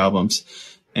first albums.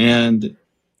 And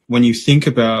when you think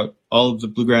about all of the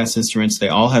bluegrass instruments, they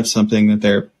all have something that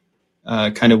they're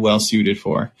kind of well suited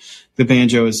for. The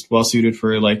banjo is well suited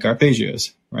for like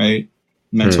arpeggios, right?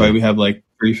 And that's why we have like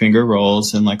 3-finger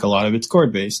rolls, and like a lot of it's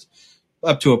chord based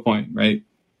up to a point, right?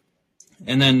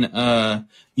 And then,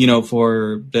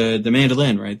 for the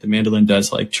mandolin, right? The mandolin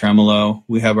does like tremolo.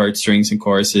 We have our strings and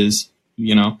choruses,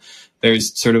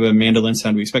 there's sort of a mandolin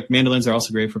sound we expect. Mandolins are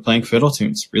also great for playing fiddle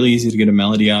tunes. Really easy to get a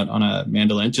melody out on a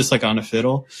mandolin, just like on a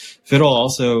fiddle. Fiddle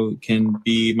also can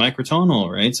be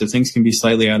microtonal, right? So things can be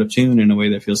slightly out of tune in a way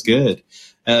that feels good.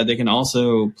 They can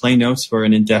also play notes for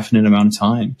an indefinite amount of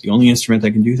time. The only instrument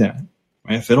that can do that,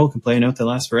 right? A fiddle can play a note that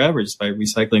lasts forever just by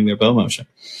recycling their bow motion.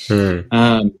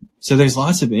 So there's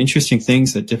lots of interesting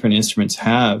things that different instruments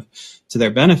have to their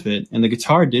benefit, and the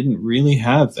guitar didn't really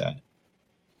have that.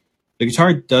 The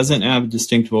guitar doesn't have a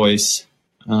distinct voice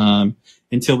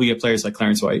until we get players like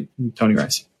Clarence White and Tony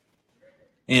Rice.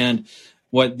 And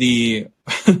what the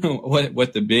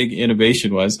what the big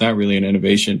innovation was, not really an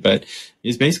innovation, but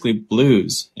is basically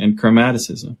blues and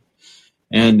chromaticism.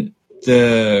 And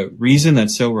the reason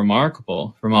that's so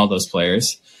remarkable from all those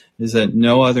players is that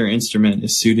no other instrument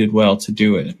is suited well to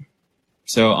do it.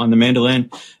 So on the mandolin,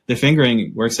 the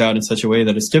fingering works out in such a way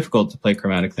that it's difficult to play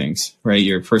chromatic things, right?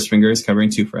 Your first finger is covering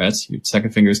 2 frets. Your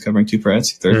second finger is covering 2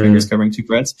 frets. Your third finger is covering 2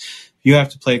 frets. If you have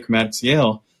to play a chromatic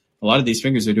scale, a lot of these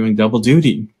fingers are doing double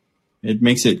duty. It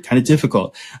makes it kind of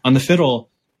difficult. On the fiddle,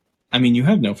 you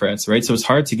have no frets, right? So it's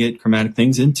hard to get chromatic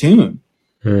things in tune.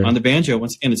 On the banjo,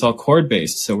 once again, it's all chord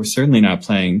based. So we're certainly not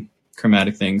playing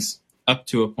chromatic things up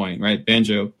to a point, right?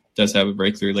 Banjo does have a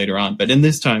breakthrough later on. But in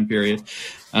this time period,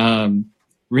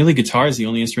 really guitar is the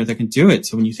only instrument that can do it.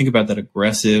 So when you think about that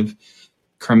aggressive,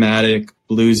 chromatic,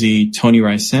 bluesy, Tony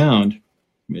Rice sound,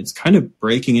 it's kind of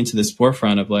breaking into this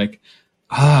forefront of like,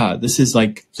 this is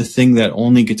like the thing that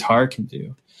only guitar can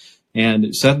do.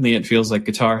 And suddenly it feels like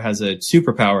guitar has a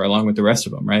superpower along with the rest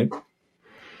of them, right?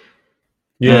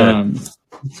 Yeah.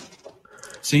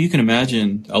 So you can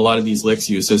imagine a lot of these licks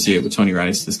you associate with Tony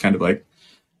Rice, this kind of like,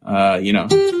 that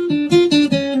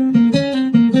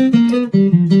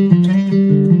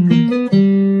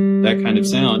kind of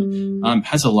sound,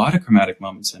 has a lot of chromatic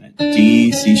moments in it.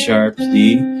 D, C sharp,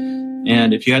 D.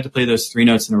 And if you had to play those 3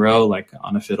 notes in a row, like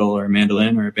on a fiddle or a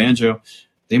mandolin or a banjo,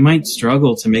 they might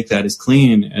struggle to make that as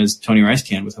clean as Tony Rice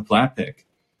can with a flat pick.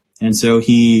 And so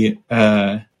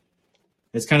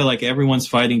it's kind of like everyone's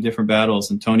fighting different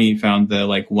battles, and Tony found the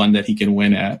like one that he can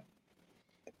win at.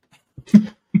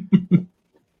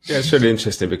 Yeah, it's really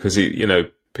interesting because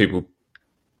people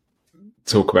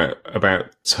talk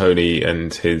about Tony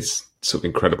and his sort of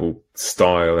incredible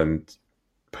style and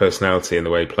personality and the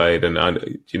way he played, and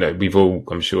we've all,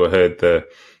 I'm sure, heard the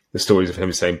stories of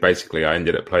him saying basically I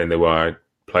ended up playing the way I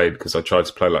played because I tried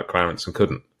to play like Clarence and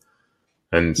couldn't.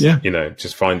 And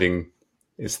just finding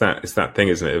it's that thing,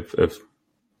 isn't it, of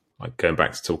like going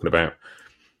back to talking about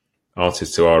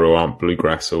artists who are or aren't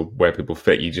bluegrass or where people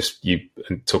fit. You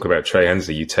and talk about Trey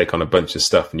Hensley, you take on a bunch of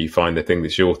stuff and you find the thing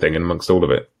that's your thing and amongst all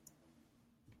of it.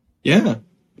 Yeah.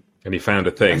 And he found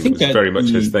a thing that was very much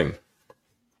his thing.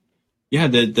 Yeah,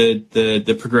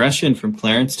 the progression from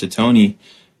Clarence to Tony,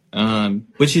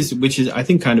 which is I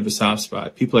think kind of a soft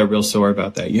spot. People are real sore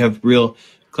about that. You have real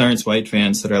Clarence White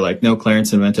fans that are like, no,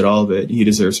 Clarence invented all of it. He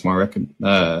deserves more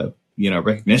recognition.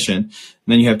 And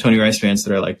then you have Tony Rice fans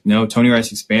that are like, no, Tony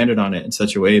Rice expanded on it in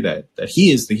such a way that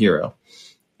he is the hero.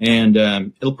 And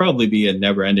it'll probably be a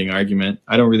never-ending argument.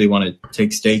 I don't really want to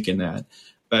take stake in that.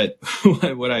 But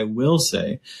what I will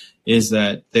say is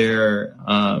that there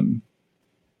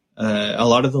a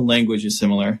lot of the language is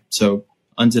similar. So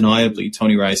undeniably,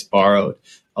 Tony Rice borrowed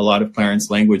a lot of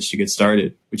Clarence language to get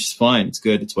started, which is fine. It's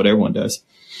good. It's what everyone does.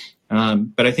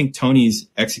 But I think Tony's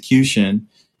execution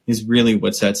is really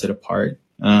what sets it apart.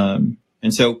 And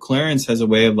so Clarence has a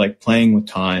way of like playing with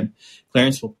time.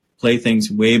 Clarence will play things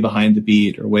way behind the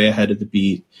beat or way ahead of the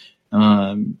beat,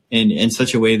 in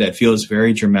such a way that feels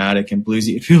very dramatic and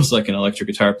bluesy. It feels like an electric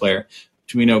guitar player,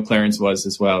 which we know Clarence was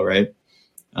as well, right?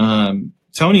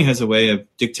 Tony has a way of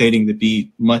dictating the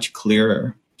beat much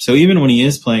clearer. So even when he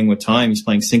is playing with time, he's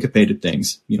playing syncopated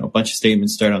things. A bunch of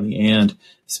statements start on the and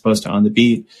as opposed to on the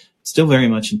beat. Still very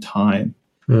much in time.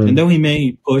 And though he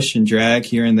may push and drag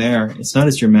here and there, it's not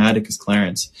as dramatic as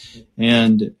Clarence.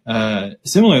 And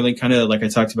similarly, kind of like I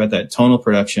talked about that tonal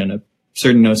production of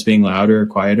certain notes being louder or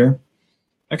quieter,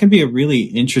 that can be a really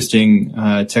interesting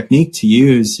technique to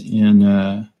use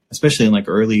in especially in like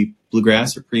early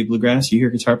bluegrass or pre-bluegrass. You hear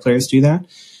guitar players do that.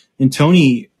 And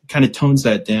Tony kind of tones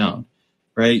that down.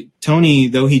 right? Tony,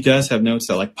 though he does have notes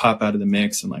that like pop out of the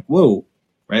mix and like, whoa,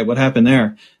 right? What happened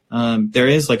there? There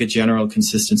is like a general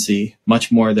consistency,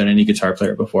 much more than any guitar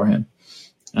player before him.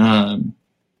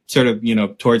 Sort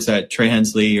of, towards that Trey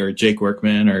Hensley or Jake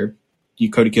Workman or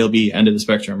Cody Kilby end of the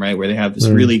spectrum, right? Where they have this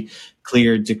really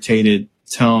clear dictated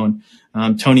tone.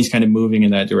 Tony's kind of moving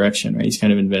in that direction, right? He's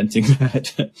kind of inventing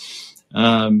that.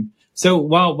 So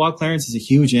while Clarence is a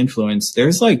huge influence,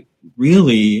 there's like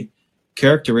really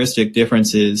characteristic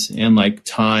differences in like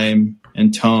time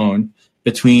and tone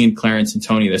between Clarence and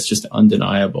Tony that's just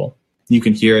undeniable. You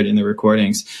can hear it in the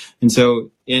recordings. And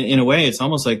so in a way, it's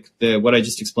almost like what I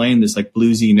just explained, this like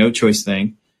bluesy no choice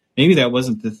thing. Maybe that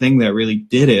wasn't the thing that really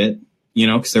did it,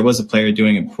 because there was a player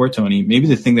doing it before Tony. Maybe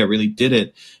the thing that really did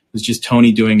it was just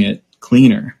Tony doing it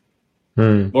cleaner.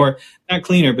 Or not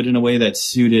cleaner, but in a way that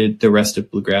suited the rest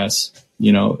of bluegrass,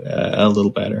 a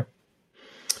little better.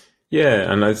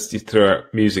 Yeah, and as you throw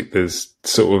out music, there's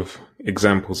sort of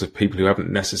examples of people who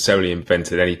haven't necessarily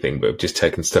invented anything, but have just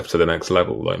taken stuff to the next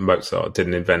level. Like Mozart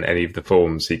didn't invent any of the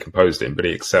forms he composed in, but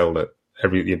he excelled at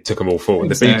he took them all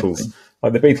forward. Exactly.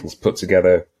 The Beatles put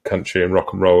together country and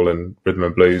rock and roll and rhythm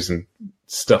and blues and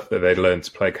stuff that they'd learned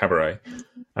to play cabaret,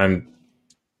 and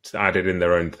added in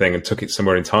their own thing and took it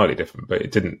somewhere entirely different.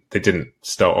 But they didn't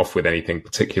start off with anything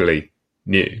particularly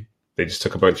new. They just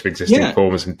took a bunch of existing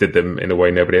forms and did them in a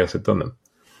way nobody else had done them.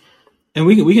 And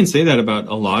we can say that about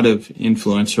a lot of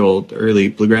influential early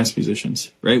bluegrass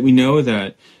musicians, right? We know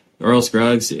that Earl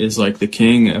Scruggs is like the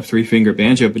king of three-finger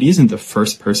banjo, but he isn't the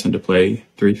first person to play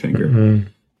three-finger.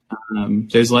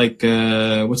 There's like,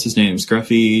 what's his name?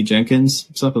 Scruffy Jenkins?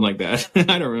 Something like that.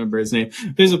 I don't remember his name.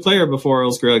 There's a player before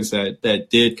Earl Scruggs that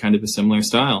did kind of a similar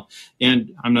style.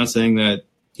 And I'm not saying that,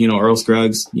 Earl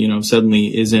Scruggs,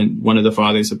 suddenly isn't one of the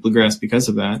fathers of bluegrass because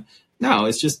of that. No,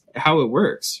 it's just how it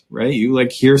works, right? You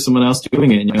like hear someone else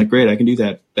doing it and you're like, great, I can do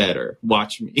that better.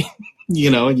 Watch me,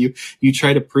 and you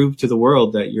try to prove to the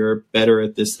world that you're better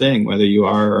at this thing, whether you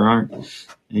are or aren't.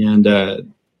 And,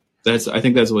 I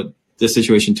think that's what the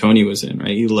situation Tony was in, right?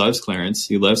 He loves Clarence.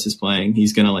 He loves his playing.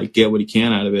 He's going to like get what he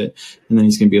can out of it. And then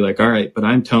he's going to be like, all right, but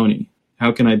I'm Tony.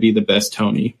 How can I be the best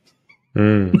Tony?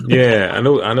 Yeah. And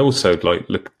also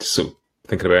like sort of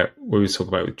thinking about what we were talking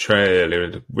about with Trey earlier,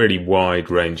 a really wide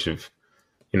range of,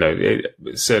 it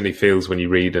certainly feels when you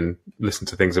read and listen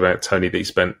to things about Tony that he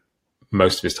spent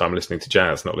most of his time listening to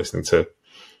jazz, not listening to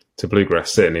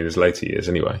bluegrass, certainly in his later years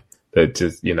anyway. That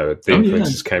just, the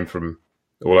influences came from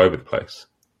all over the place.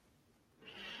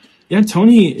 Yeah,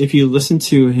 Tony, if you listen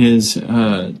to his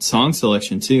song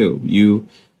selection too,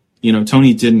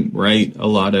 Tony didn't write a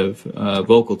lot of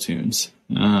vocal tunes.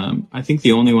 I think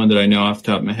the only one that I know off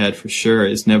the top of my head for sure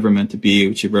is Never Meant to Be,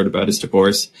 which he wrote about his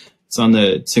divorce. It's on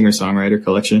the singer-songwriter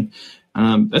collection.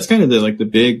 That's kind of the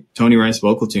big Tony Rice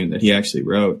vocal tune that he actually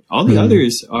wrote. All the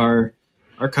others are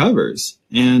covers,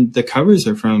 and the covers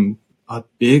are from a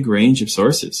big range of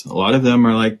sources. A lot of them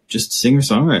are like just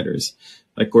singer-songwriters,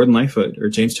 like Gordon Lightfoot or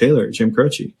James Taylor or Jim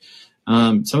Croce.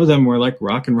 Some of them were like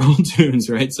rock and roll tunes,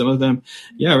 right? Some of them,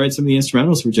 some of the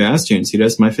instrumentals were jazz tunes. He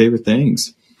does My Favorite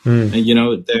Things. And,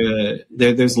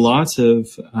 there's lots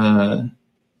of,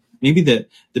 maybe the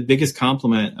biggest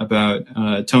compliment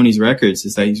about Tony's records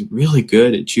is that he's really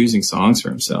good at choosing songs for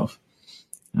himself.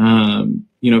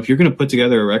 If you're going to put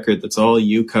together a record that's all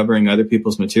you covering other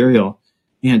people's material,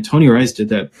 man, Tony Rice did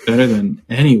that better than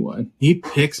anyone. He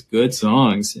picks good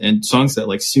songs and songs that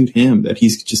like suit him that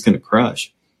he's just going to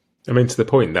crush. I mean, to the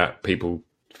point that people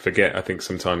forget, I think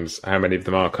sometimes how many of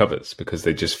them are covers because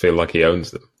they just feel like he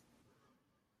owns them.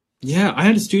 Yeah, I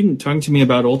had a student talking to me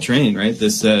about Old Train, right?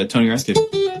 This Tony Rice kid.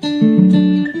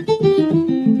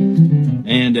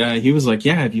 And he was like,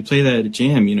 yeah, if you play that at a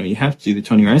jam, you have to do the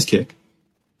Tony Rice kick.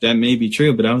 That may be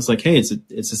true, but I was like, hey,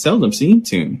 it's a seldom seen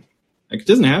tune. Like, it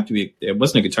doesn't have to be, it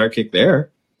wasn't a guitar kick there.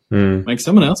 Like,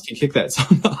 someone else can kick that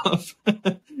song off.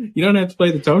 You don't have to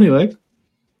play the Tony lick.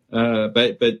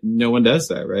 But no one does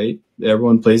that, right?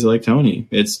 Everyone plays it like Tony.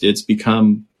 It's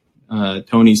become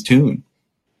Tony's tune.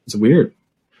 It's weird.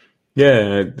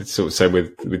 Yeah, it's sort of same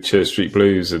with Church Street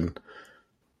Blues, and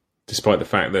despite the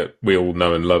fact that we all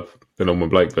know and love the Norman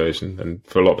Blake version, and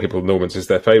for a lot of people, Norman's is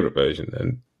their favourite version,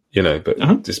 and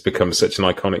but just becomes such an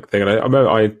iconic thing. And I remember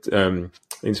I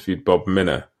interviewed Bob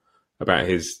Minner about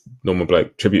his Norman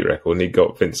Blake tribute record, and he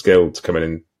got Vince Gill to come in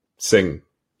and sing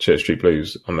Church Street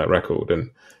Blues on that record,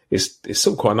 and it's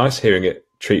still quite nice hearing it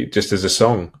treated just as a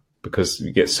song, because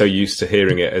you get so used to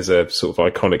hearing it as a sort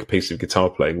of iconic piece of guitar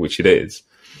playing, which it is.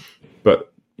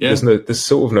 But there's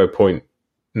sort of no point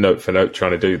note for note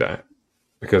trying to do that,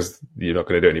 because you're not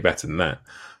going to do any better than that.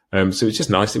 So it's just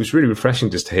nice. It was really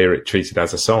refreshing just to hear it treated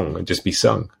as a song and just be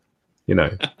sung.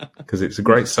 because it's a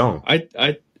great song.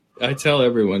 I tell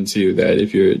everyone too that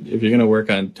if you're going to work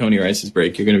on Tony Rice's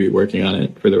break, you're going to be working on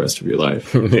it for the rest of your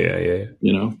life.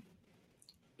 Yeah.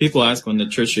 People ask when the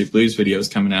Church Street Blues video is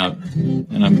coming out,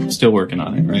 and I'm still working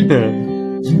on it, right?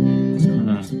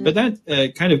 But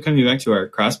that kind of coming back to our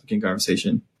cross-picking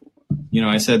conversation,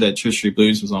 I said that Church Street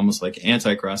Blues was almost like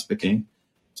anti-cross-picking.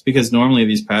 It's because normally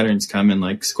these patterns come in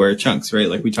like square chunks, right?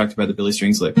 Like we talked about the Billy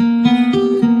Strings lick.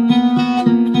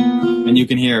 And you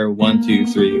can hear 1, 2,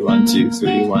 3, 1, 2,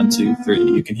 3, 1, 2,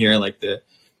 3. You can hear like the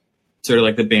sort of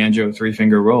like the banjo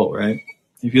 3-finger roll, right?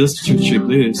 If you listen to Church Street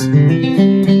Blues,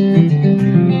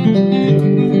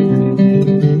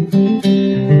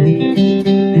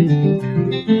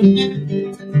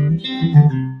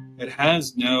 it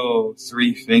has no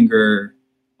 3-finger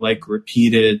like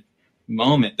repeated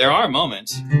moment. There are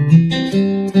moments.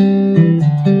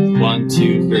 1,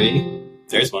 2, 3.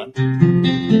 There's one.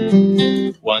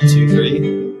 1, 2, 3.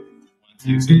 1,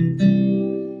 2, 3.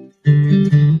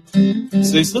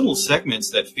 So there's little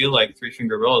segments that feel like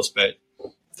 3-finger rolls, but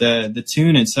the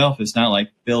tune itself is not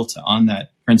like built on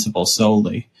that principle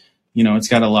solely. It's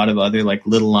got a lot of other like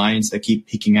little lines that keep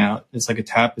peeking out. It's like a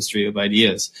tapestry of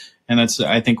ideas. And that's,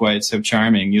 I think, why it's so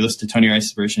charming. You listen to Tony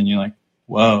Rice's version, you're like,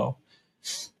 whoa.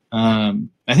 I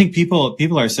think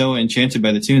people are so enchanted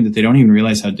by the tune that they don't even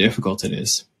realize how difficult it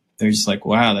is. They're just like,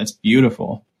 wow, that's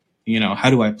beautiful. How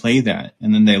do I play that?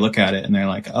 And then they look at it and they're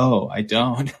like, oh, I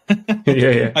don't.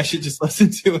 Yeah. I should just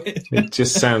listen to it. It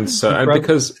just sounds so, and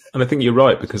I think you're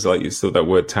right, because like you saw that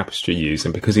word tapestry used,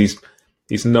 and because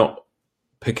he's not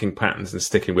picking patterns and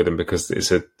sticking with them because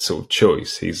it's a sort of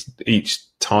choice. Each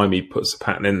time he puts a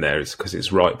pattern in there, it's because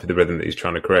it's right for the rhythm that he's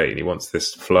trying to create, and he wants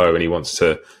this flow, and he wants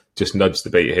to just nudge the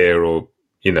beat here, or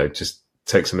just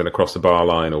take something across the bar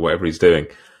line, or whatever he's doing.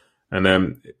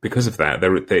 And because of that,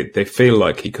 they feel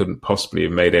like he couldn't possibly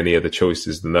have made any other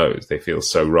choices than those. They feel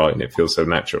so right, and it feels so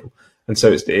natural. And so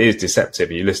it is deceptive,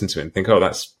 and you listen to it and think, oh,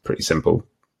 that's pretty simple,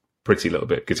 pretty little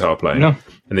bit of guitar playing. No.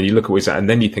 And then you look at what he's at, and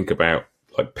then you think about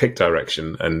like pick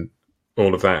direction and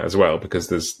all of that as well, because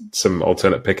there's some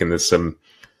alternate picking, there's some,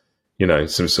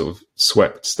 some sort of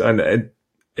swept. And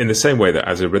in the same way that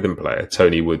as a rhythm player,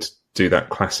 Tony would do that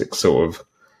classic sort of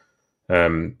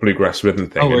bluegrass rhythm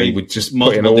thing, and he would just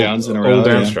put in all downs in a row, all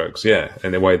downstrokes,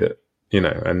 in a way that,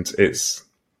 and it's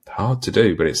hard to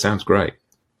do, but it sounds great.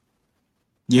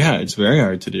 Yeah, it's very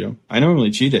hard to do. I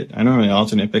normally cheat it. I normally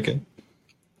alternate pick it,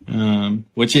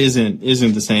 which isn't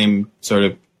the same sort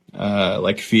of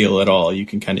like feel at all. You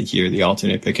can kind of hear the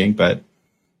alternate picking, but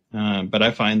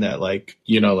I find that like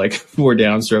 4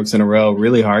 downstrokes in a row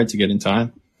really hard to get in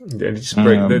time. Yeah,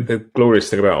 the glorious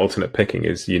thing about alternate picking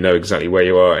is exactly where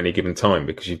you are at any given time,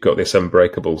 because you've got this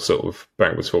unbreakable sort of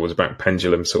backwards, forwards, back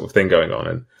pendulum sort of thing going on,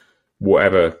 and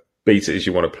whatever beat it is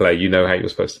you want to play, how you're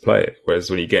supposed to play it.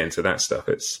 Whereas when you get into that stuff,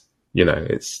 it's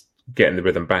it's getting the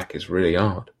rhythm back is really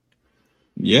hard.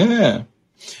 Yeah.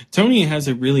 Tony has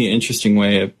a really interesting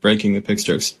way of breaking the pick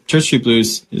strokes. Church Street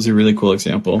Blues is a really cool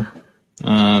example.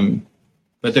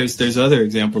 But there's other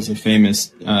examples of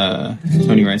famous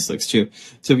Tony Rice licks too.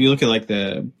 So if you look at like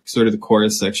the sort of the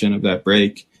chorus section of that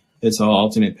break, it's all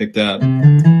alternate picked up,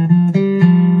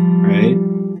 right?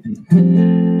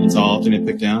 It's all alternate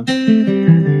picked down,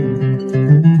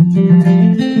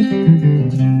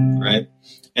 right?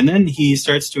 And then he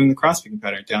starts doing the cross picking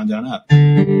pattern, down, down, up,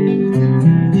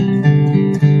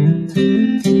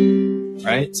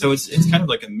 right? So it's kind of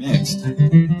like a mixed.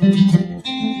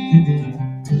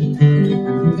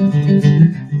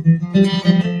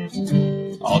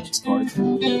 All just chords,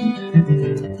 right?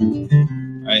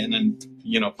 And then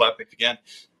flat picked again.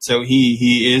 So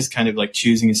he is kind of like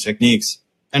choosing his techniques,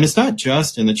 and it's not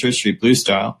just in the Church Street Blues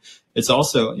style. It's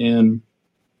also in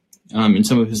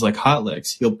some of his like hot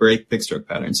licks. He'll break pick stroke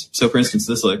patterns. So for instance,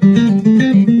 this lick, right?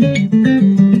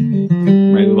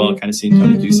 We've all kind of seen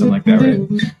Tony do something like that, right?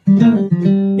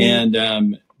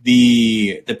 And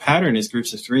the pattern is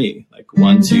groups of 3, like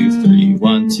 1, 2, 3,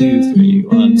 1, 2, 3,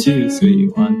 1, 2, 3,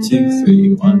 1, 2,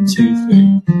 3, 1, 2,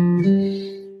 3.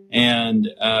 And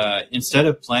instead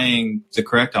of playing the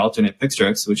correct alternate pick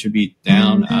strokes, which would be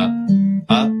down, up,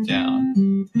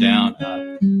 down, down,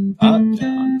 up,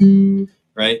 down,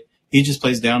 right? He just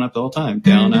plays down, up the whole time.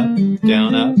 Down, up,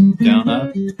 down, up, down,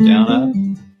 up, down, up.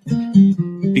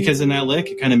 Because in that lick,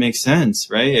 it kind of makes sense,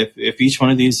 right? If each one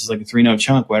of these is like a 3-note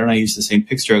chunk, why don't I use the same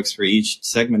pick strokes for each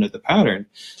segment of the pattern?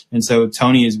 And so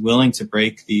Tony is willing to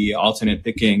break the alternate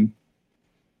picking,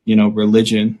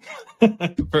 religion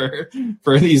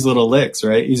for these little licks,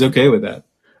 right? He's okay with that.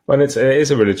 Well, it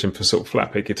is a religion for sort of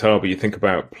flat pick guitar, but you think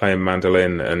about playing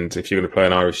mandolin, and if you're going to play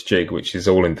an Irish jig, which is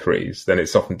all in threes, then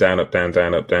it's often down, up, down,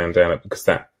 down, up, down, down, up, because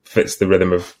that fits the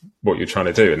rhythm of what you're trying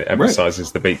to do, and it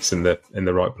emphasizes the beats in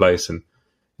the right place, and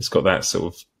it's got that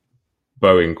sort of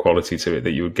bowing quality to it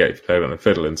that you would get if you played on a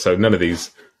fiddle. And so none of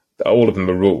these, all of them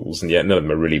are rules, and yet none of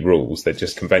them are really rules. They're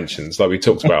just conventions. Like we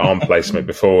talked about arm placement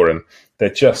before, and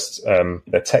they're just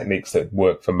they're techniques that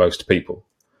work for most people,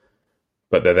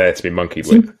 but they're there to be monkeyed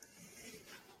with.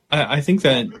 I think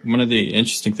that one of the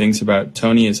interesting things about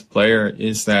Tony as a player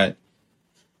is that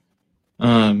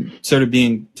sort of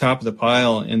being top of the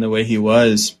pile in the way he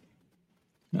was.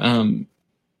 And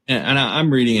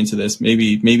I'm reading into this.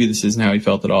 Maybe this isn't how he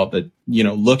felt at all, but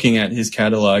looking at his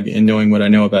catalog and knowing what I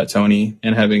know about Tony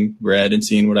and having read and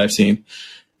seen what I've seen,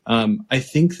 I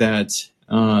think that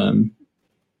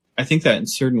in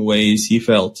certain ways he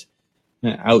felt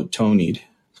out-Tonied.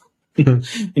 And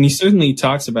he certainly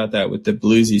talks about that with the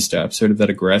bluesy stuff, sort of that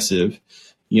aggressive,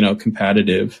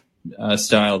 competitive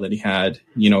style that he had,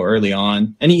 early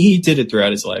on. And he did it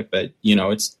throughout his life, but,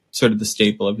 it's sort of the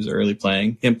staple of his early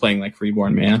playing, him playing like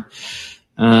Freeborn Man.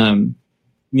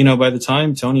 By the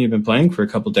time Tony had been playing for a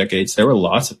couple decades, there were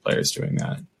lots of players doing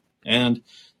that. And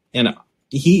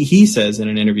he says in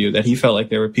an interview that he felt like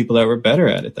there were people that were better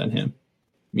at it than him,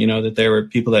 that there were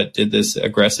people that did this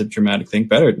aggressive, dramatic thing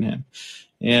better than him.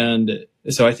 And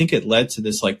so I think it led to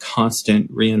this like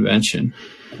constant reinvention.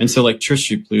 And so like Church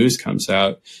Street Blues comes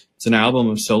out. It's an album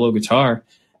of solo guitar.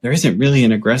 There isn't really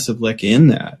an aggressive lick in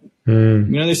that.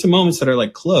 There's some moments that are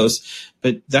like close,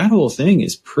 but that whole thing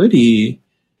is pretty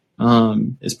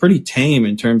tame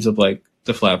in terms of like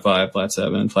the flat 5, flat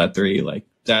 7, flat 3, like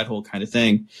that whole kind of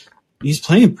thing. He's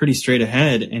playing pretty straight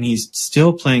ahead, and he's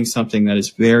still playing something that is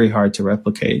very hard to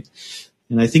replicate.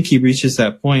 And I think he reaches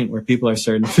that point where people are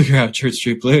starting to figure out Church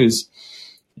Street Blues.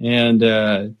 And,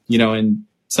 in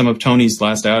some of Tony's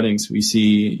last outings, we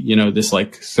see, this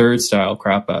like third style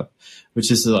crop up,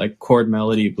 which is the like chord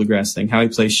melody bluegrass thing, how he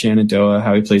plays Shenandoah,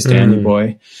 how he plays Dandy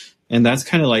Boy. And that's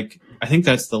kind of like, I think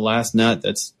that's the last nut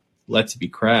that's left to be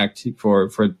cracked for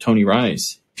Tony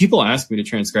Rice. People ask me to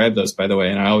transcribe those, by the way,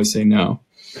 and I always say no.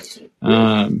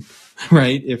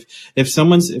 Right? If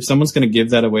someone's going to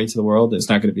give that away to the world, it's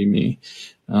not going to be me.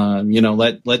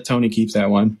 Let Tony keep that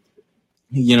one.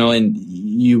 And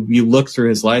you look through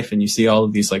his life and you see all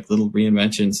of these like little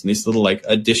reinventions and these little like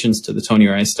additions to the Tony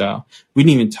Rice style. We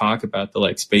didn't even talk about the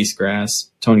like Space Grass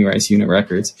Tony Rice unit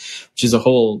records, which is a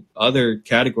whole other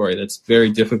category that's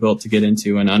very difficult to get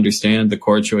into and understand the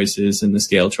chord choices and the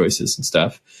scale choices and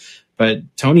stuff.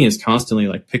 But Tony is constantly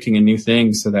like picking a new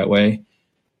thing, so that way,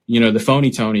 the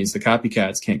phony Tonys, the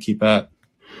copycats can't keep up,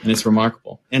 and it's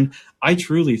remarkable. And I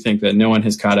truly think that no one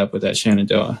has caught up with that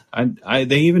Shenandoah.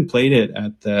 They even played it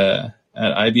at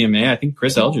IBMA. I think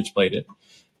Chris Eldridge played it.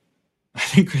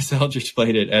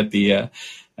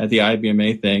 at the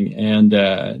IBMA thing, and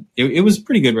it was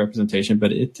pretty good representation,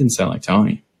 but it didn't sound like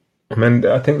Tony.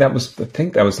 I think that was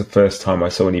the first time I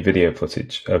saw any video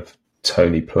footage of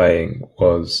Tony playing.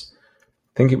 I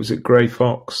think it was at Grey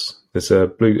Fox. There's a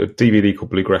DVD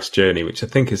called Bluegrass Journey, which I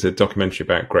think is a documentary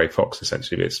about Grey Fox,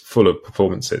 essentially. But it's full of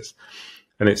performances.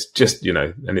 And it's just,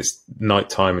 and it's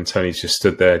nighttime and Tony's just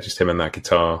stood there, just him and that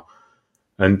guitar.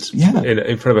 And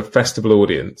in front of a festival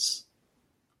audience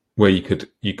where you could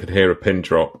hear a pin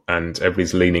drop and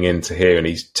everybody's leaning in to hear, and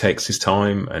he takes his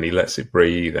time and he lets it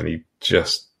breathe, and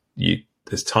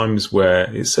there's times where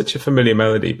it's such a familiar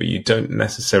melody, but you don't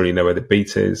necessarily know where the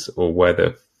beat is or where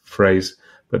the phrase.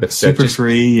 But they're super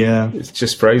free, yeah. It's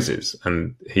just phrases,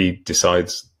 and he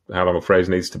decides how long a phrase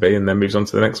needs to be, and then moves on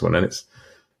to the next one, and it's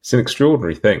an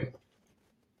extraordinary thing.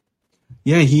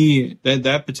 Yeah,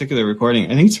 that particular recording,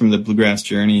 I think it's from the Bluegrass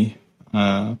Journey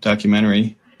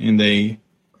documentary, and they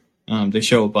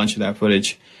show a bunch of that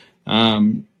footage.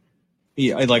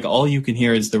 Like all you can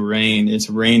hear is the rain. It's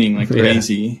raining like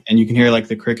crazy, and you can hear like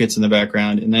the crickets in the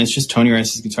background, and then it's just Tony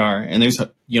Rice's guitar, and there's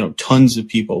tons of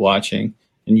people watching.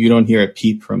 And you don't hear a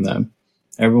peep from them.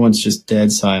 Everyone's just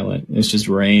dead silent. It's just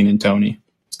Rain and Tony.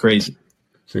 It's crazy.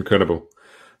 It's incredible.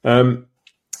 So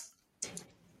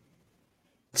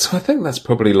I think that's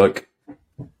probably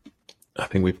I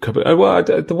think we've covered.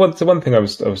 The one thing I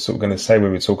was sort of going to say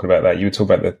when we were talking about that, you were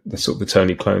talking about the sort of the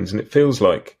Tony clones, and it feels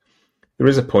like there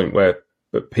is a point where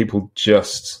people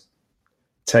just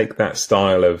take that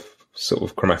style of sort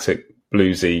of chromatic,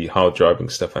 bluesy, hard driving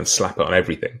stuff and slap it on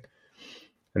everything.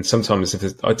 And sometimes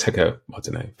I take I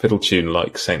don't know, fiddle tune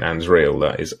like St. Anne's Reel,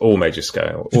 that is all major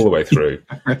scale, all the way through,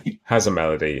 Right. has a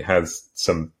melody, has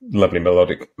some lovely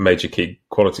melodic major key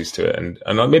qualities to it. And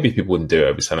maybe people wouldn't do it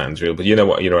over St. Anne's Reel, but you know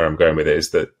where I'm going with it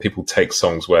is that people take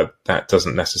songs where that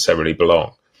doesn't necessarily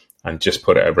belong and just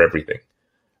put it over everything.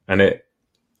 And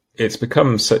it's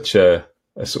become such a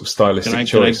sort of stylistic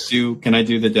choice. Can I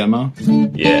do the demo?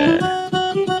 Yeah.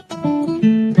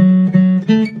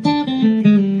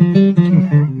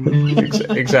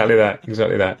 Exactly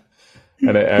that.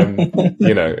 And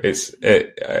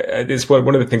it's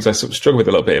one of the things I sort of struggle with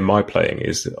a little bit in my playing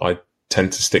is that I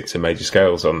tend to stick to major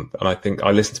scales and I think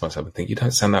I listen to myself and think, you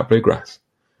don't sound that bluegrass,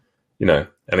 and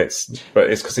it's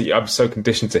because I'm so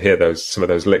conditioned to hear some of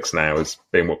those licks now as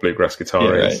being what bluegrass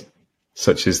guitar is, right.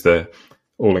 Such is the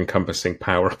all-encompassing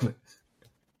power of it.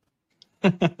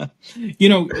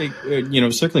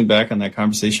 Circling back on that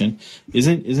conversation,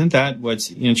 isn't that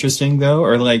what's interesting though,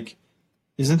 or like,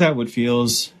 isn't that what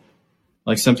feels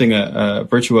like something a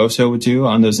virtuoso would do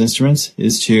on those instruments,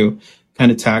 is to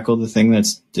kind of tackle the thing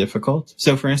that's difficult?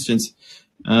 So for instance,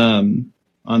 on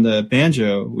the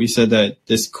banjo, we said that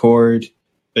this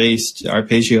chord-based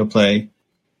arpeggio play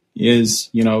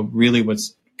is, really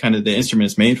what's kind of the instrument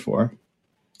is made for.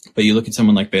 But you look at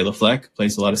someone like Bela Fleck,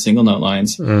 plays a lot of single note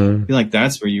lines. I feel like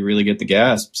that's where you really get the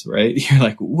gasps, right? You're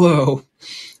like, whoa,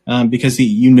 because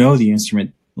the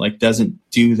instrument like doesn't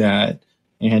do that,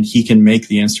 and he can make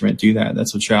the instrument do that.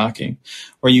 That's what's shocking.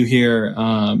 Or you hear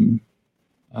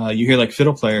like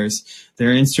fiddle players,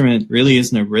 their instrument really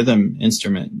isn't a rhythm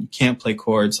instrument. You can't play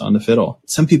chords on the fiddle.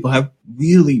 Some people have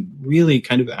really, really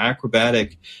kind of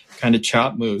acrobatic kind of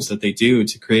chop moves that they do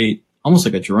to create almost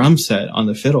like a drum set on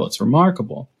the fiddle. It's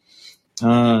remarkable.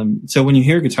 So when you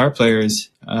hear guitar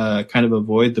players kind of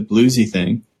avoid the bluesy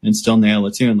thing and still nail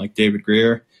a tune, like David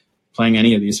Greer playing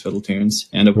any of these fiddle tunes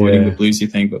and avoiding the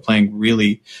bluesy thing, but playing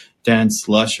really dense,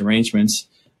 lush arrangements,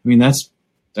 I mean, that's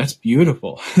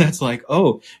beautiful. That's like,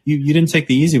 oh, you didn't take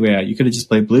the easy way out. You could have just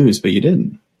played blues, but you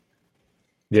didn't.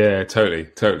 Yeah, totally.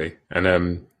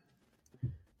 And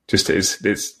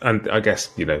it's and I guess,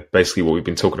 basically what we've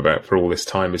been talking about for all this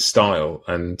time is style,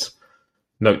 and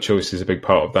note choice is a big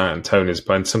part of that, and tone is,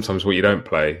 and sometimes what you don't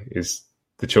play is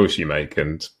the choice you make.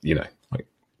 And, like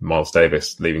Miles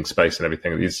Davis leaving space and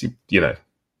everything is,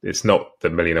 it's not the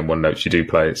 1,000,001 notes you do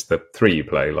play. It's the 3 you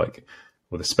play, like,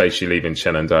 or the space you leave in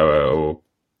Shenandoah, or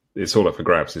it's all up for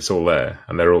grabs. It's all there.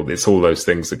 And it's all those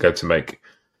things that go to make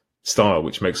style,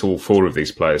 which makes all 4 of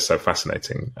these players so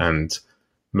fascinating and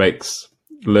makes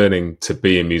learning to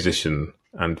be a musician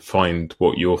and find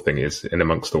what your thing is in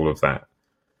amongst all of that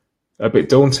a bit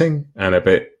daunting and a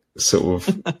bit sort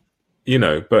of,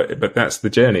 but that's the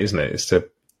journey, isn't it? It's to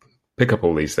pick up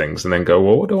all these things and then go,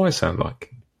 well, what do I sound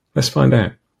like? Let's find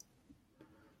out.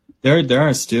 There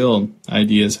are still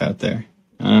ideas out there.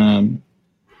 I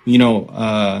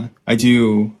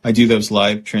do those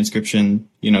live transcription,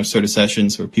 sort of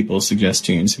sessions where people suggest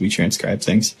tunes, we transcribe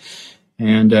things.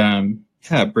 And,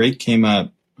 a break came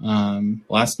up,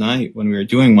 last night when we were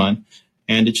doing one,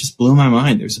 and it just blew my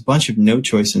mind. There's a bunch of note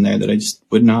choice in there that I just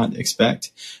would not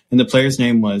expect. And the player's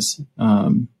name was,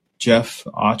 Jeff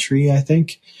Autry, I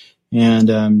think. And,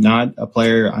 not a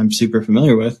player I'm super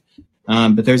familiar with.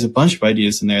 But there's a bunch of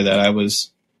ideas in there that I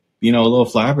was, a little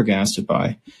flabbergasted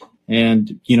by.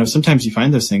 And, sometimes you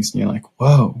find those things and you're like,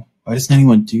 whoa, why doesn't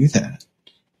anyone do that?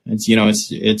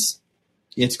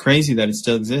 It's crazy that it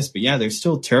still exists, but yeah, there's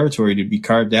still territory to be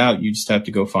carved out. You just have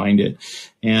to go find it.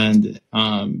 And,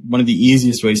 one of the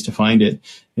easiest ways to find it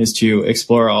is to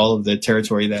explore all of the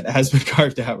territory that has been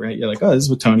carved out, right? You're like, oh, this is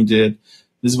what Tony did.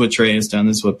 This is what Trey has done.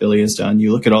 This is what Billy has done.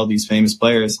 You look at all these famous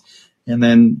players, and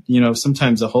then,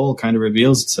 sometimes a whole kind of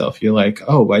reveals itself. You're like,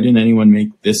 oh, why didn't anyone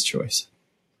make this choice?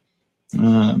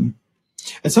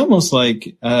 It's almost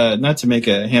like, not to make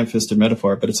a ham-fisted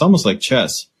metaphor, but it's almost like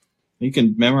chess. You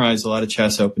can memorize a lot of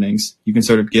chess openings. You can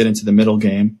sort of get into the middle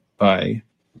game by,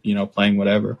 playing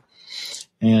whatever,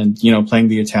 and, playing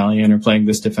the Italian or playing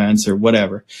this defense or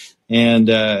whatever. And,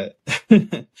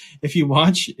 if you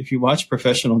watch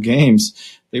professional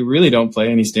games, they really don't play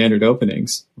any standard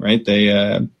openings, right?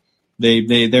 There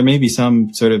may be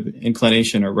some sort of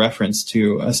inclination or reference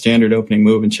to a standard opening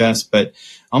move in chess, but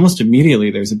almost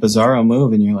immediately there's a bizarro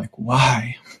move and you're like,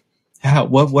 why? How?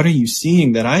 What are you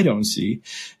seeing that I don't see?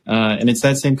 And it's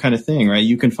that same kind of thing, right?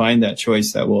 You can find that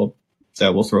choice that will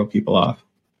throw people off.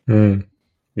 Yeah.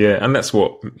 And that's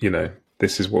what,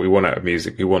 this is what we want out of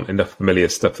music. We want enough familiar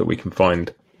stuff that we can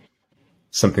find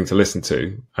something to listen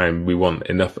to, and we want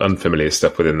enough unfamiliar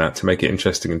stuff within that to make it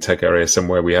interesting and take our ear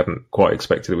somewhere we hadn't quite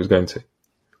expected it was going to.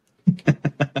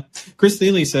 Chris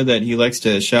Thiele said that he likes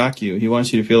to shock you. He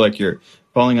wants you to feel like you're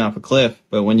falling off a cliff,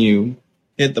 but when you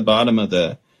hit the bottom of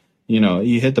the,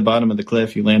 you hit the bottom of the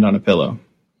cliff, you land on a pillow.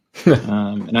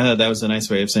 And I thought that was a nice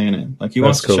way of saying it. Like, he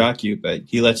wants to shock you, but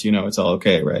he lets you know it's all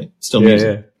okay, right? Still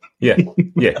music. Yeah.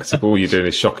 Because if all you're doing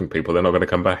is shocking people, they're not going to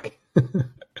come back.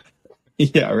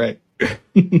 Yeah, right.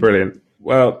 Brilliant.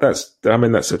 Well, that's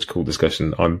such a cool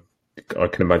discussion. I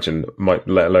can imagine,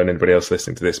 let alone anybody else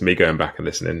listening to this, me going back and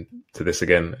listening to this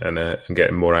again and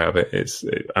getting more out of it. It's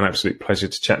an absolute pleasure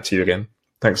to chat to you again.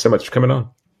 Thanks so much for coming on.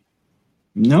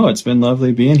 No, it's been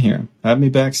lovely being here. Have me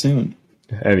back soon.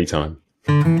 Anytime.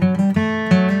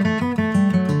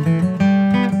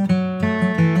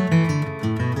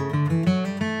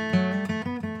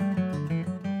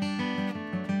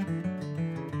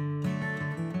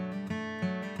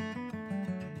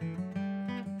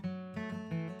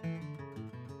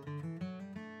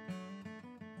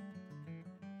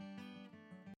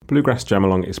 Bluegrass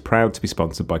Jamalong is proud to be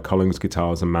sponsored by Collings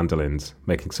Guitars and Mandolins,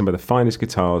 making some of the finest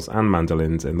guitars and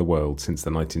mandolins in the world since the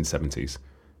 1970s.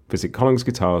 Visit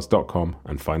collingsguitars.com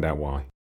and find out why.